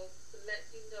involved to let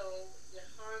you know the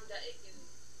harm that it can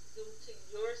do to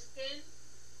your skin.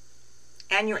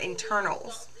 And your Even when you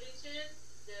internals. stop bleaching,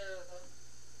 the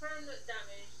permanent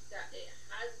damage that it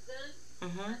has done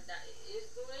Mhm. and that it is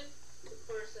doing to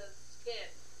person's skin.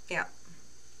 Yeah.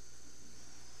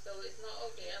 So it's not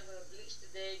okay, I'm going to bleach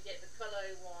today, get the color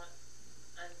I want,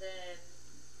 and then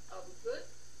I'll be good.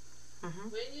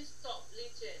 Mhm. When you stop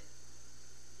bleaching,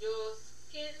 your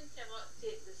skin cannot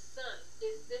take the sun.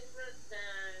 It's different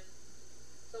than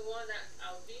someone that's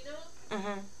albino.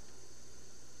 Mhm.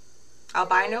 You know,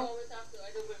 they Albino. always have to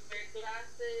either wear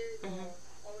glasses Mhm. or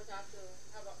always have to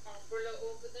have an umbrella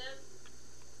over them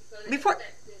because it Before,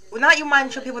 affected the well, not you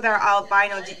mention people sunlight that are hitting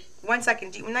their albino. eye. One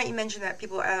second. Not you mention that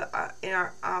people in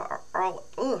our are all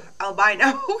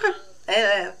albino.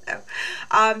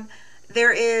 um,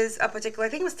 there is a particular. I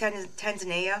think it was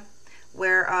Tanzania,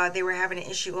 where they were having an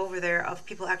issue over there of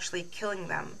people actually killing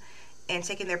them and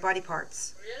taking their body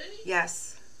parts. Really?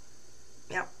 Yes.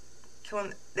 Yep.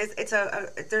 Killing.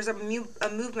 There's a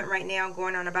movement right now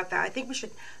going on about that. I think we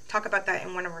should talk about that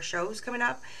in one of our shows coming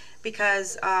up,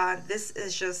 because this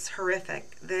is just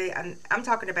horrific. I'm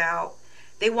talking about,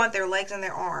 they want their legs and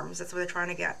their arms. That's what they're trying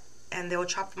to get, and they'll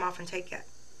chop them off and take it.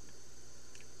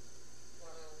 Wow.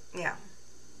 Yeah.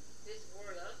 This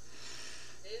world, huh?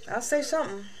 This I'll say world.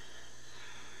 something.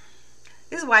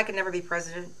 This is why I could never be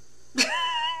president. This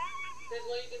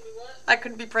why you can be what? I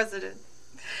couldn't be president.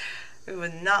 It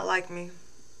would not like me.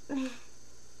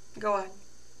 Go on.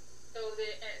 So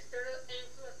the external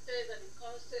influences and the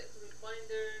constant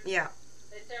reminders, Yeah.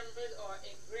 determiners are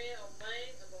ingrained on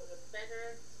mind about the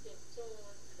better skin tone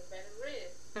and the better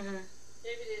race. Mhm.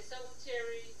 Maybe the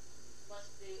salutary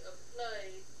must be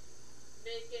applied,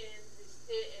 making the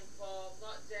state involved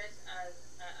not just as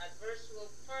an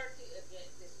adversarial party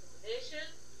against discrimination,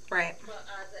 Right. but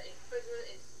as an equivalent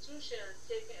institution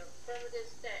taking affirmative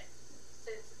steps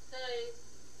to sensitize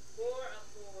more and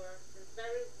more the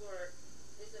very work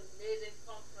this amazing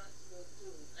conference will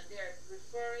do. And they're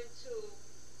referring to,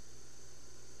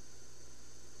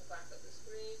 go back up the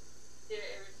screen,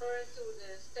 they're referring to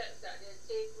the steps that they're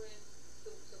taking to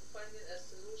finding a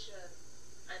solution.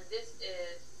 And this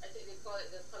is, I think they call it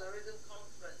the Colourism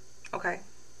Conference. Okay.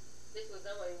 This was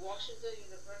done by Washington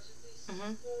University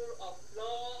Mhm. School of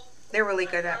Law They're really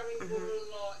and good at. Harry Mhm. Rural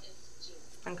Law Institute.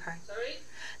 Okay. Sorry?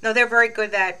 No, they're very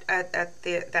good at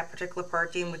that particular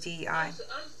part dealing with DEI. I'm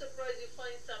surprised you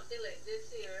find something like this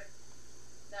here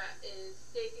that is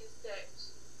taking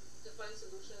steps to find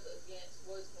solutions against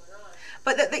what's going on.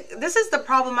 But this is the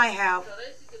problem I have. So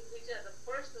unless you could reach as a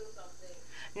personal something.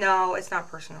 No, it's not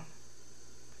personal.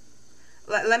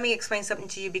 Let me explain something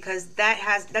to you, because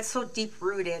that's so deep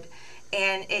rooted,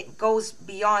 and it goes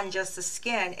beyond just the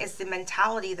skin. It's the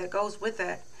mentality that goes with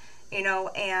it,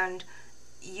 and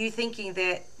you thinking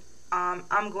that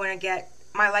I'm going to get,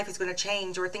 my life is going to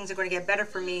change, or things are going to get better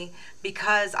for me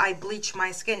because I bleach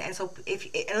my skin. And so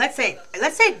let's say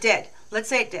it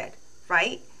did,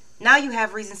 right? Now you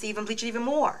have reasons to even bleach it even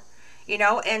more,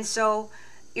 and so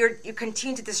you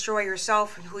continue to destroy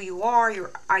yourself and who you are,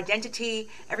 your identity.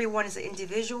 Everyone is an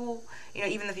individual.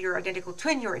 Even if you're identical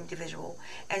twin, you're individual.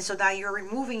 And so now you're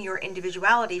removing your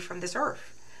individuality from this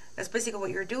earth. That's basically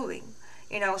what you're doing.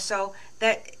 So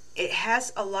that it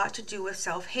has a lot to do with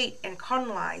self-hate and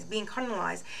being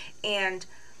colonized, and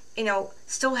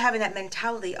still having that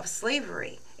mentality of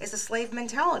slavery. It's a slave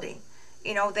mentality.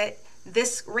 That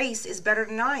this race is better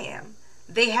than I am.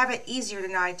 They have it easier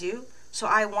than I do. So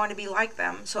I want to be like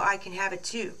them so I can have it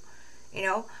too.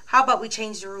 How about we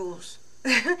change the rules?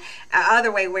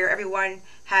 Other way, where everyone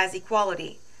has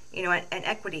equality, and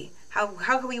equity. How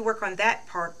can we work on that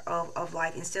part of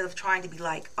life instead of trying to be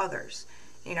like others?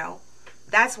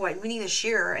 That's what we need to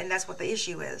share, and that's what the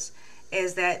issue is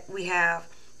that we have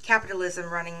capitalism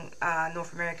running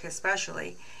North America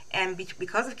especially, and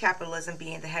because of capitalism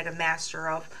being the head of master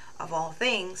of all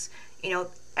things,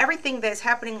 everything that's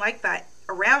happening like that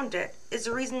around it is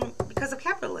the reason because of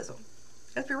capitalism.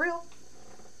 Let's be real,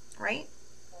 right?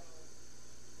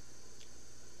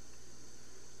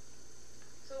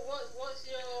 So what's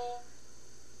your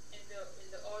in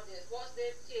the audience? What's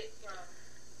their take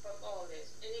from all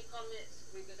this? Any comments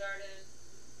regarding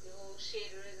the whole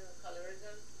shaderism and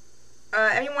colorism?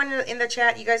 anyone in the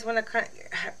chat, you guys want to kind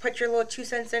of put your little 2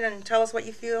 cents in and tell us what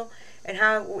you feel and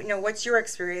how, what's your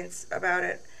experience about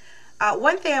it.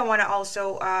 One thing I want to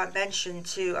also mention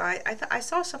too, I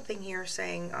saw something here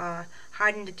saying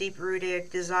hiding the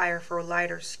deep-rooted desire for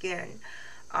lighter skin.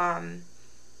 Um,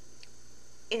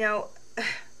 you know,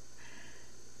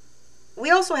 we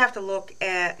also have to look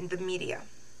at the media.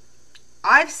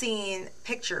 I've seen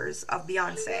pictures of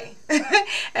Beyonce,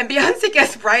 and Beyonce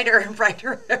gets brighter and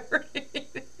brighter every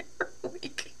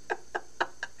week.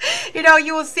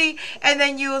 You will see, and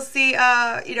then you will see,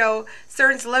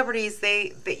 certain celebrities.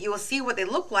 That you will see what they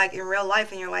look like in real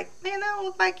life, and you're like, man, they don't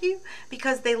look like you,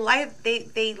 because they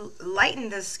lighten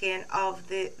the skin of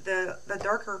the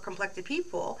darker complected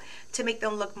people to make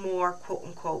them look more, quote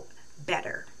unquote,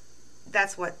 better.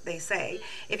 That's what they say.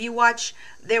 If you watch,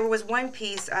 there was one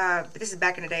piece, this is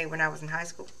back in the day when I was in high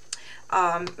school.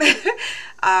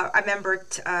 I remember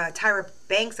Tyra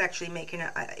Banks actually making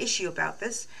an issue about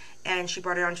this, and she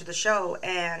brought it onto the show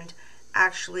and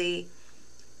actually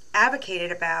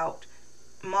advocated about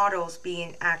models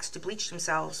being asked to bleach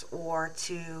themselves or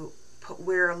to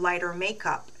wear lighter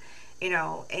makeup,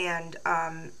 and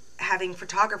having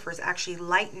photographers actually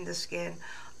lighten the skin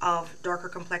of darker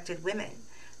complected women,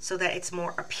 so that it's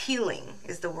more appealing,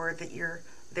 is the word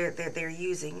that they're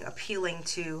using, appealing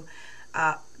to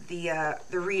the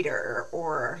reader,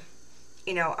 or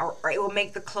or it will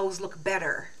make the clothes look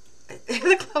better.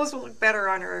 The clothes will look better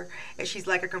on her if she's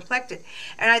lighter complected.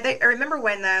 And I remember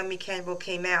when Naomi Campbell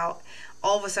came out,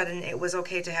 all of a sudden it was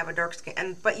okay to have a dark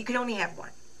skin, but you can only have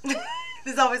one.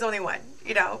 There's always only one.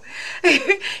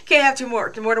 Can't have two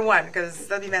more than one, because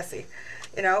that'd be messy.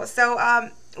 So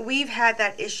we've had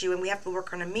that issue, and we have to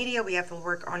work on the media, we have to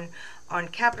work on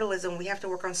capitalism, we have to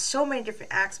work on so many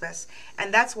different aspects,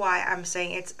 and that's why I'm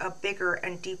saying it's a bigger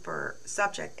and deeper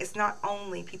subject. It's not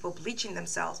only people bleaching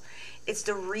themselves, it's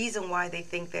the reason why they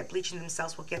think that bleaching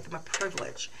themselves will get them a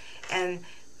privilege, and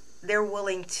they're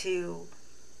willing to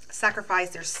sacrifice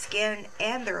their skin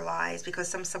and their lives, because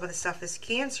some of the stuff is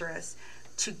cancerous,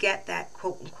 to get that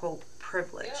quote unquote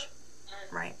privilege.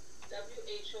 Yep. Right.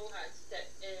 WHO had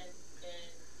stepped in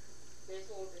this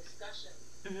whole discussion.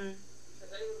 Mm-hmm.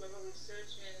 Because I remember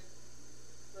researching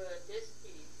for this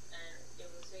piece, and it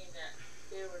was saying that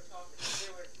WHO was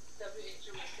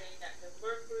saying that the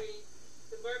mercury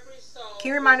salt. Can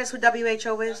you remind us who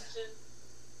WHO is?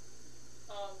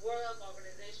 World Health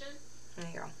Organization.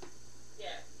 There you go.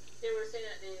 Yeah, they were saying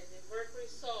that the mercury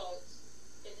salts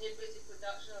inhibits the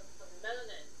production of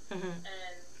melanin, Mm-hmm.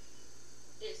 and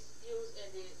it's used in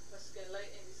the skin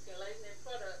lightening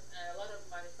products, and a lot of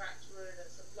manufacturers and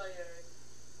suppliers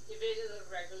evaded the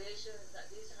regulations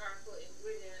that these harmful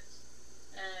ingredients,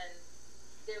 and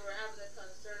they were having a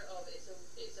concern of it's a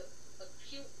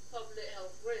acute public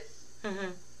health risk.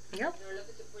 Mm-hmm. Yep. They were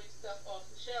looking to bring stuff off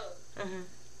the shelf. Mm-hmm.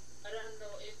 I don't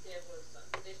know if they were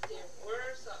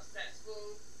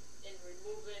successful in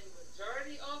removing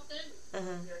majority of them.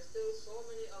 Mm-hmm. There are still so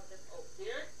many of them out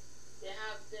there. They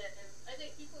have them. I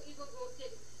think people even go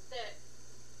take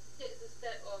the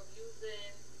step of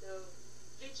using the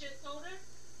bleaching powder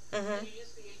that Mm-hmm. you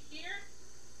use for your hair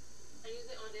and use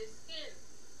it on their skin.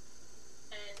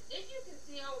 And if you can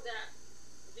see how that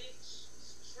bleach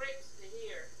strips the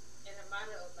hair in a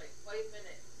matter of like 5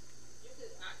 minutes, you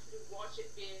can actually watch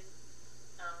it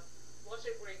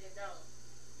breaking down.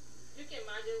 You can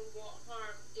imagine what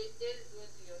harm it is doing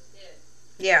to your skin.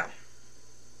 Yeah.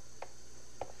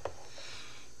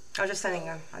 I was just sending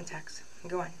a text.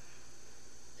 Go on.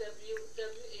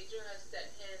 WHO has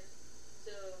stepped in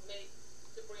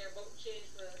to bring about change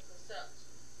for such.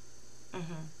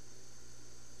 Mm-hmm.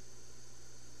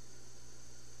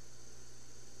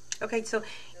 Okay, so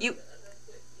you.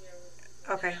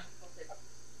 Okay.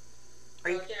 Are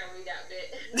you? I can't read that bit.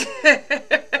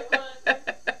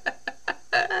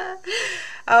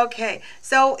 Okay,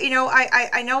 so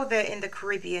I know that in the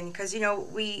Caribbean, because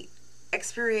we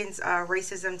experience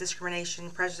racism, discrimination,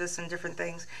 prejudice, and different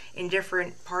things in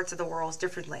different parts of the world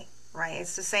differently, right?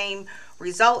 It's the same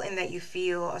result in that you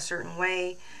feel a certain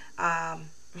way,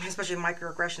 especially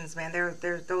microaggressions, man.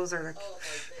 Those are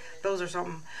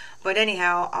something. But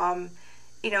anyhow,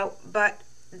 but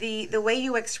the way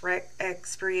you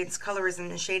experience colorism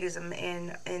and shadism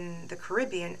in the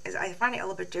Caribbean is, I find it a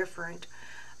little bit different.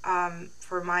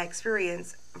 For my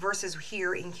experience versus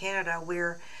here in Canada,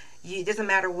 where it doesn't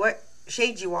matter what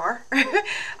shade you are,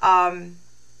 doesn't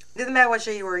matter what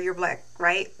shade you are, you're black,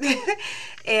 right?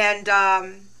 And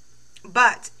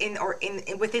but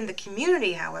within the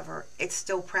community, however, it's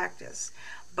still practiced,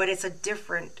 but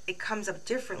it comes up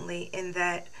differently in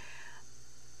that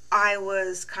I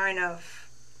was kind of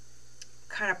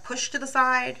kind of pushed to the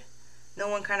side. No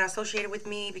one kind of associated with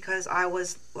me because I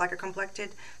was lighter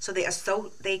complected. So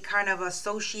they kind of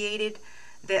associated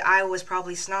that I was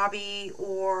probably snobby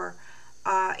or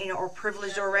or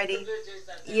privileged already.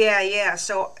 Yeah, yeah.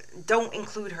 So don't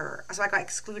include her. So I got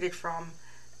excluded from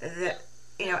the.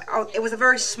 It was a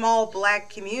very small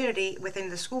black community within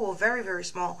the school, very, very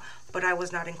small, but I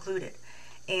was not included.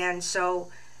 And so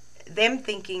them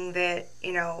thinking that,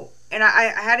 and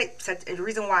I had it said, the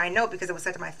reason why I know, because it was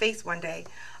said to my face one day.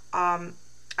 I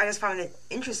just found it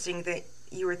interesting that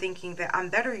you were thinking that I'm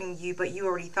better than you, but you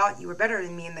already thought you were better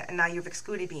than me, and now you've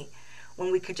excluded me,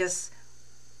 when we could just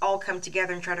all come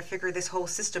together and try to figure this whole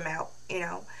system out.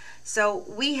 So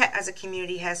we as a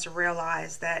community has to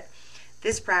realize that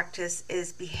this practice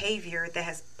is behavior that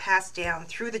has passed down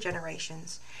through the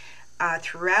generations,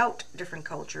 throughout different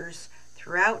cultures,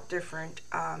 throughout different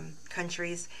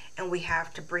countries, and we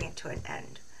have to bring it to an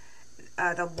end.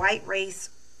 The white race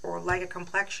or lighter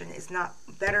complexion is not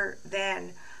better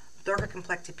than darker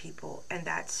complected people, and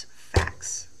that's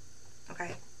facts.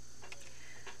 Okay.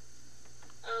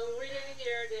 Reading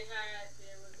here,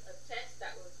 there was a test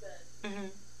that was done,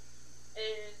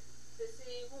 and to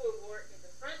see who would work in the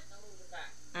front and who in the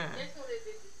back. Guess how they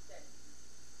did this test?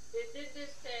 They did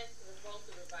this test with brown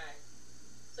paper bag.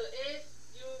 So if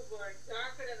you were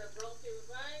darker than a brown paper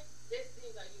bag, this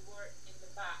means that you work in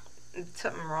the back.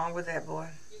 Something wrong with that, boy.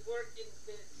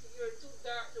 You're too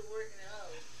dark to work in the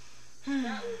house.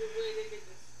 That was the way they did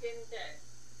the skin test.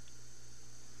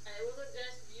 And it wasn't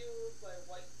just used by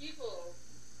white people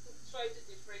who tried to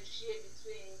differentiate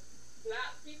between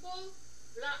black people.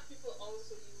 Black people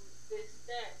also use this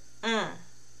test.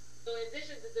 So in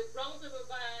addition to the brown paper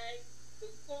bag, the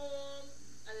comb,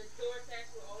 and the door test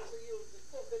were also used. The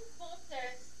comb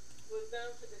test was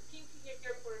done for the kinky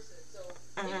hair person. So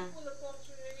if you pull a comb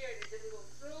through your hair and it didn't go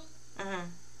through,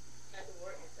 had to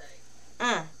work inside.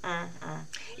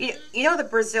 You know the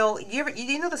Brazil.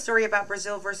 You know the story about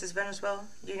Brazil versus Venezuela?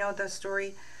 Do you know the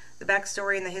story, the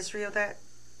backstory, and the history of that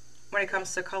when it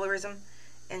comes to colorism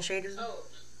and shadism?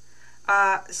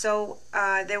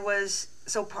 There was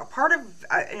part of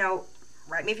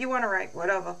write me if you want to write,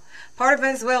 whatever. Part of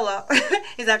Venezuela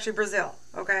is actually Brazil.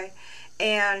 Okay.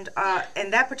 And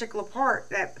in that particular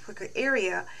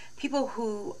area, people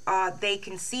who they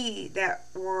can see that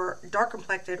were dark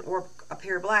complected or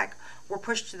appear black were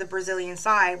pushed to the Brazilian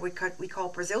side. We call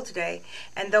Brazil today,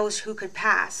 and those who could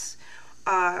pass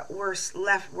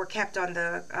were kept on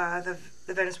the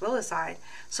Venezuela side.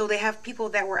 So they have people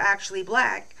that were actually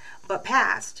black but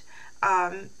passed,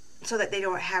 so that they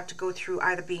don't have to go through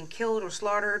either being killed or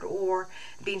slaughtered or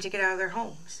being taken out of their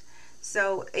homes.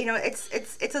 So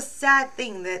it's a sad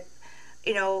thing that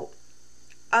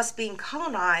us being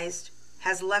colonized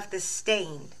has left this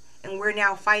stain, and we're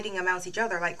now fighting amongst each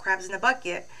other like crabs in a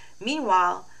bucket.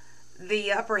 Meanwhile,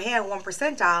 the upper hand 1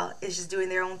 percentile is just doing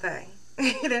their own thing.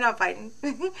 They're not fighting.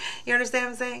 You understand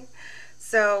what I'm saying?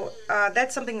 So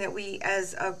that's something that we,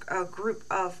 as a group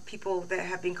of people that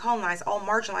have been colonized, all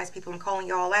marginalized people, I'm calling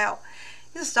you all out,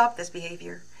 need to stop this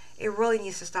behavior. It really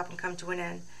needs to stop and come to an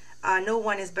end. No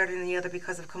one is better than the other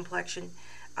because of complexion.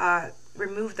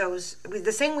 Remove those.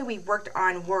 The same way we worked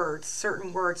on words,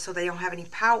 certain words, so they don't have any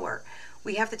power,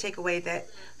 we have to take away that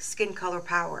skin color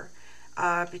power,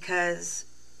 because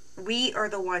we are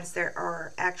the ones that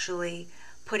are actually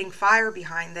putting fire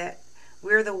behind that.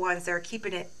 We're the ones that are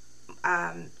keeping it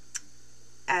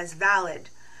as valid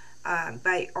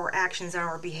by our actions and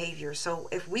our behavior. So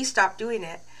if we stop doing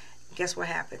it, guess what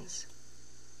happens?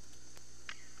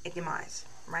 It demise,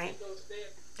 right?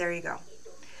 There you go.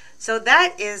 So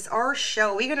that is our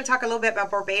show. We're going to talk a little bit about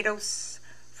Barbados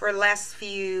for the last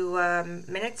few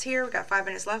minutes here. We got 5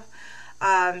 minutes left.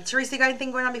 Teresa, you got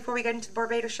anything going on before we get into the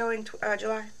Barbados show in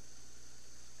July?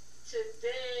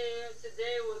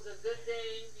 Today was a good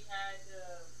day. We had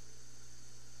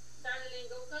Saturday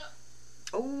Go Cup.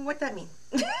 Oh, what that mean?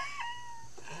 I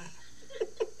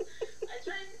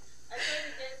tried to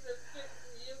get some tips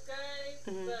from you guys,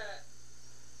 but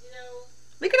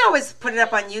we can always put it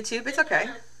up on YouTube. It's okay.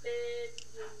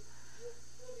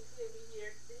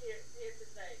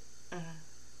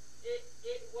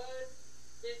 It was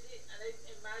busy, and I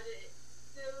imagine it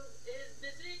still is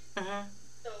busy.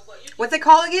 So, what's it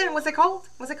called again? What's it called?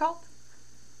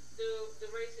 The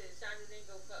race is Sandy Lane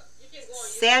Go Cup. You can go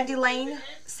on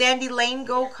Sandy Lane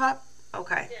Go Cup.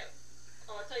 Okay. Yeah.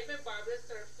 Or type in Barbados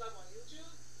Turf Club on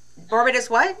YouTube. Barbados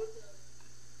what?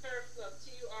 Turf Club.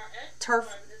 TURF. Turf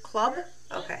Barbados Club. Turf.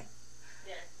 Okay.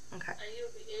 Yeah. Okay. And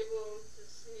you'll be able to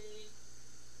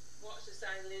watch the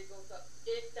Sandy Lane Go Cup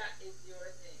if that is your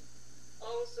thing.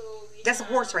 Also, that's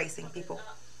horse racing, people.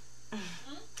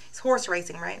 It's horse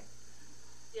racing, right?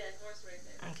 Yeah, horse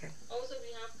racing. Okay. Also,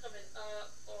 we have coming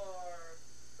up our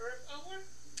Earth Hour.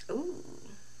 Ooh.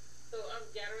 So I'm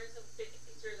gathering some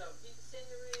pictures of deep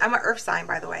scenery. I'm an earth sign,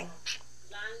 by the way.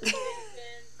 Landscaping.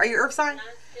 Are you earth sign?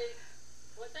 Landscape.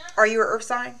 What's that? Are you an earth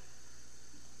sign?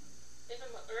 If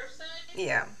I'm an earth sign?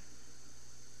 Yeah.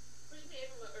 What do you mean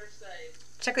if I'm an earth sign?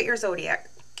 Check out your zodiac.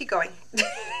 Keep going. Yeah,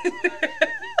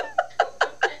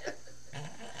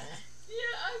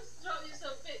 I'll show you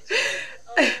some pictures.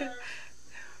 Behind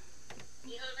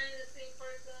the scene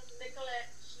person,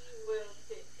 Nicolette, she will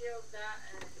take care of that.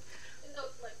 And, you know,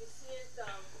 like you're seeing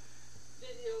some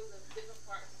videos of different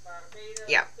parts of Barbados.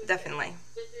 Yeah, definitely.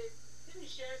 Maybe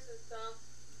share some stuff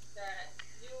that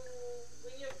you,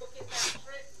 when you're booking that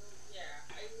trip, yeah,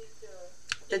 I need to.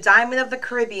 The Diamond of the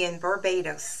Caribbean,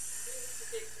 Barbados.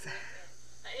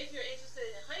 If you're interested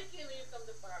in hiking when you come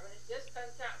to Barbados, just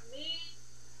contact me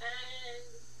and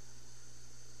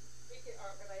we can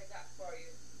organize that for you.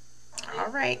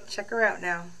 All right, check her out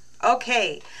now.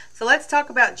 Okay, so let's talk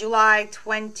about July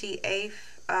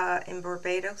 28th in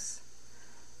Barbados.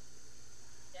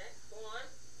 Yes, go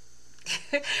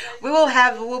on.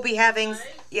 We'll be having,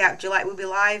 yeah, July. We'll be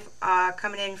live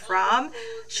coming in from.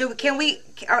 Is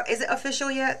it official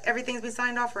yet? Everything's been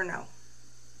signed off or no?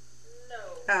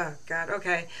 Oh, God,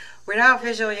 okay. We're not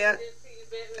official yet.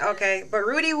 Okay, but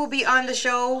Rudy will be on the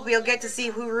show. We'll get to see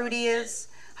who Rudy is.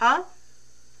 Huh?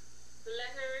 The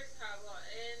letters have gone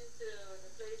into the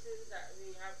places that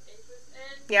we have interest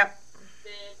in. Yep.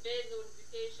 They made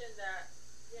notification that,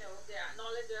 you know, they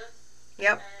acknowledge us.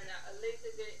 Yep. And at a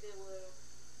later date, they will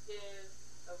give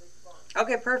a response.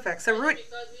 Okay, perfect. So Rudy.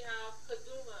 Because we have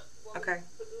Kaduma. Okay.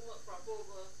 Kaduma from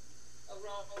over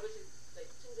around, which is like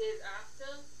 2 days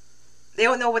after. They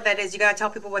don't know what that is. You gotta tell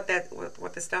people what the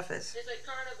stuff is. It's like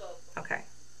carnival. Okay.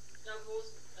 Now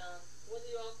most, what do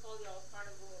y'all call y'all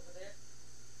carnival over there?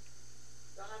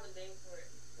 Y'all have a name for it.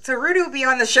 So Rudy will be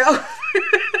on the show.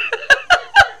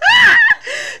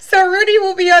 So Rudy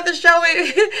will be on the show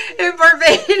in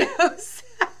Barbados.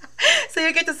 So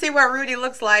you get to see what Rudy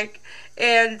looks like,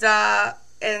 and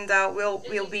we'll be.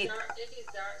 If he's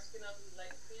dark skin, he's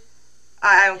light skin.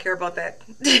 I don't care about that.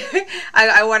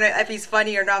 I want to, if he's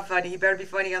funny or not funny, he better be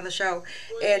funny on the show.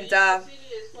 Well, And is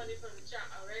funny from the chat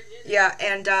already, yeah,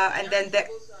 and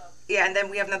then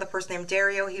we have another person named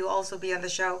Dario. He will also be on the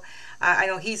show. I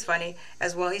know he's funny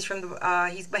as well. He's from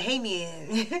he's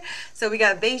Bahamian. So we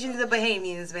got Bayesians and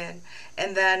Bahamians, man.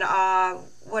 And then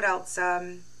what else?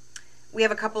 We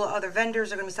have a couple of other vendors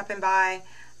that are gonna be stopping by.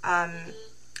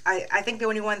 I think the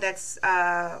only one that's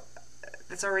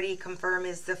already confirmed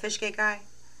is the fish cake guy.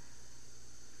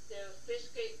 The fish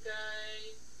cake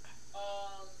guy,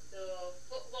 the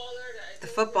footballer. The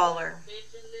footballer.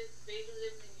 Bayesian lives in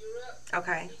Europe.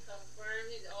 Okay. He confirmed.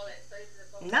 He's all excited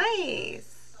about Nice.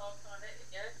 talk on it.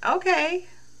 Yes. Okay.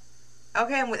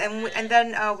 Okay, and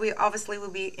then we obviously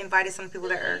will be invited some people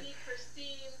that are.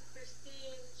 Christine,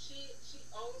 she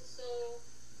also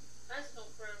has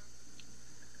confirmed.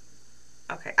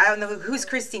 Okay, I don't know who's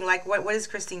Christine. Like, what does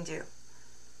Christine do?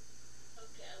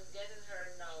 Okay, I'm getting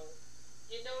her now.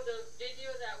 You know the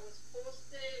video that was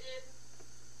posted.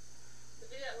 The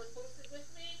video that was posted with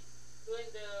me doing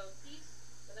the piece,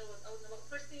 and it was about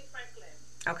Christine Franklin.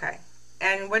 Okay,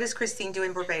 and what does Christine do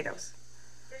in Barbados?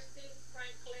 Christine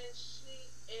Franklin, she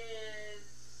is.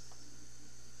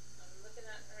 I'm looking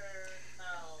at her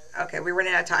now. Okay, we're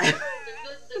running out of time. The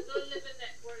Good Living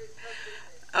Network is her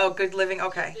business. Oh, Good Living.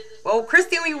 Okay. Well,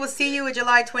 Christine, we will see you on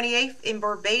July 28th in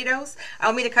Barbados. I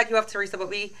don't mean to cut you off, Teresa, but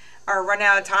we are running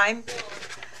out of time.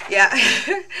 Yeah.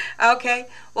 Okay.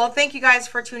 Well, thank you guys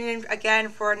for tuning in again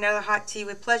for another Hot Tea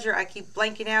with Pleasure. I keep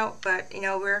blanking out, but, you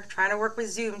know, we're trying to work with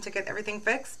Zoom to get everything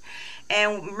fixed.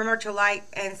 And remember to like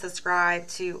and subscribe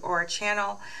to our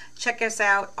channel. Check us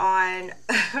out on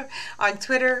on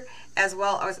Twitter as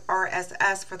well as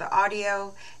RSS for the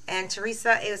audio. And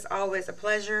Teresa, it was always a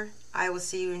pleasure. I will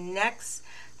see you next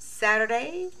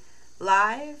Saturday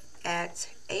live at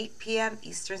 8 p.m.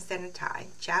 Eastern Standard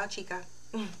Time. Ciao, chica.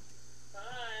 Bye.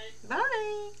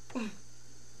 Bye.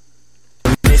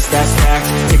 Miss that stack,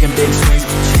 taking big swings,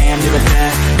 put your hand to the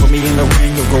bat. Put me in the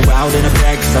ring, you'll go out in a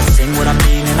bag. Cause I sing what I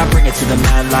mean and I bring it to the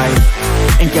mad light.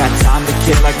 Ain't got time to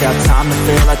kill, I got time to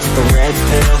feel. I took a red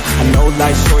pill, I know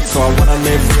life's short so I wanna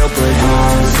live real. But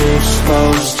I was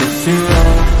exposed to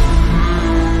fear.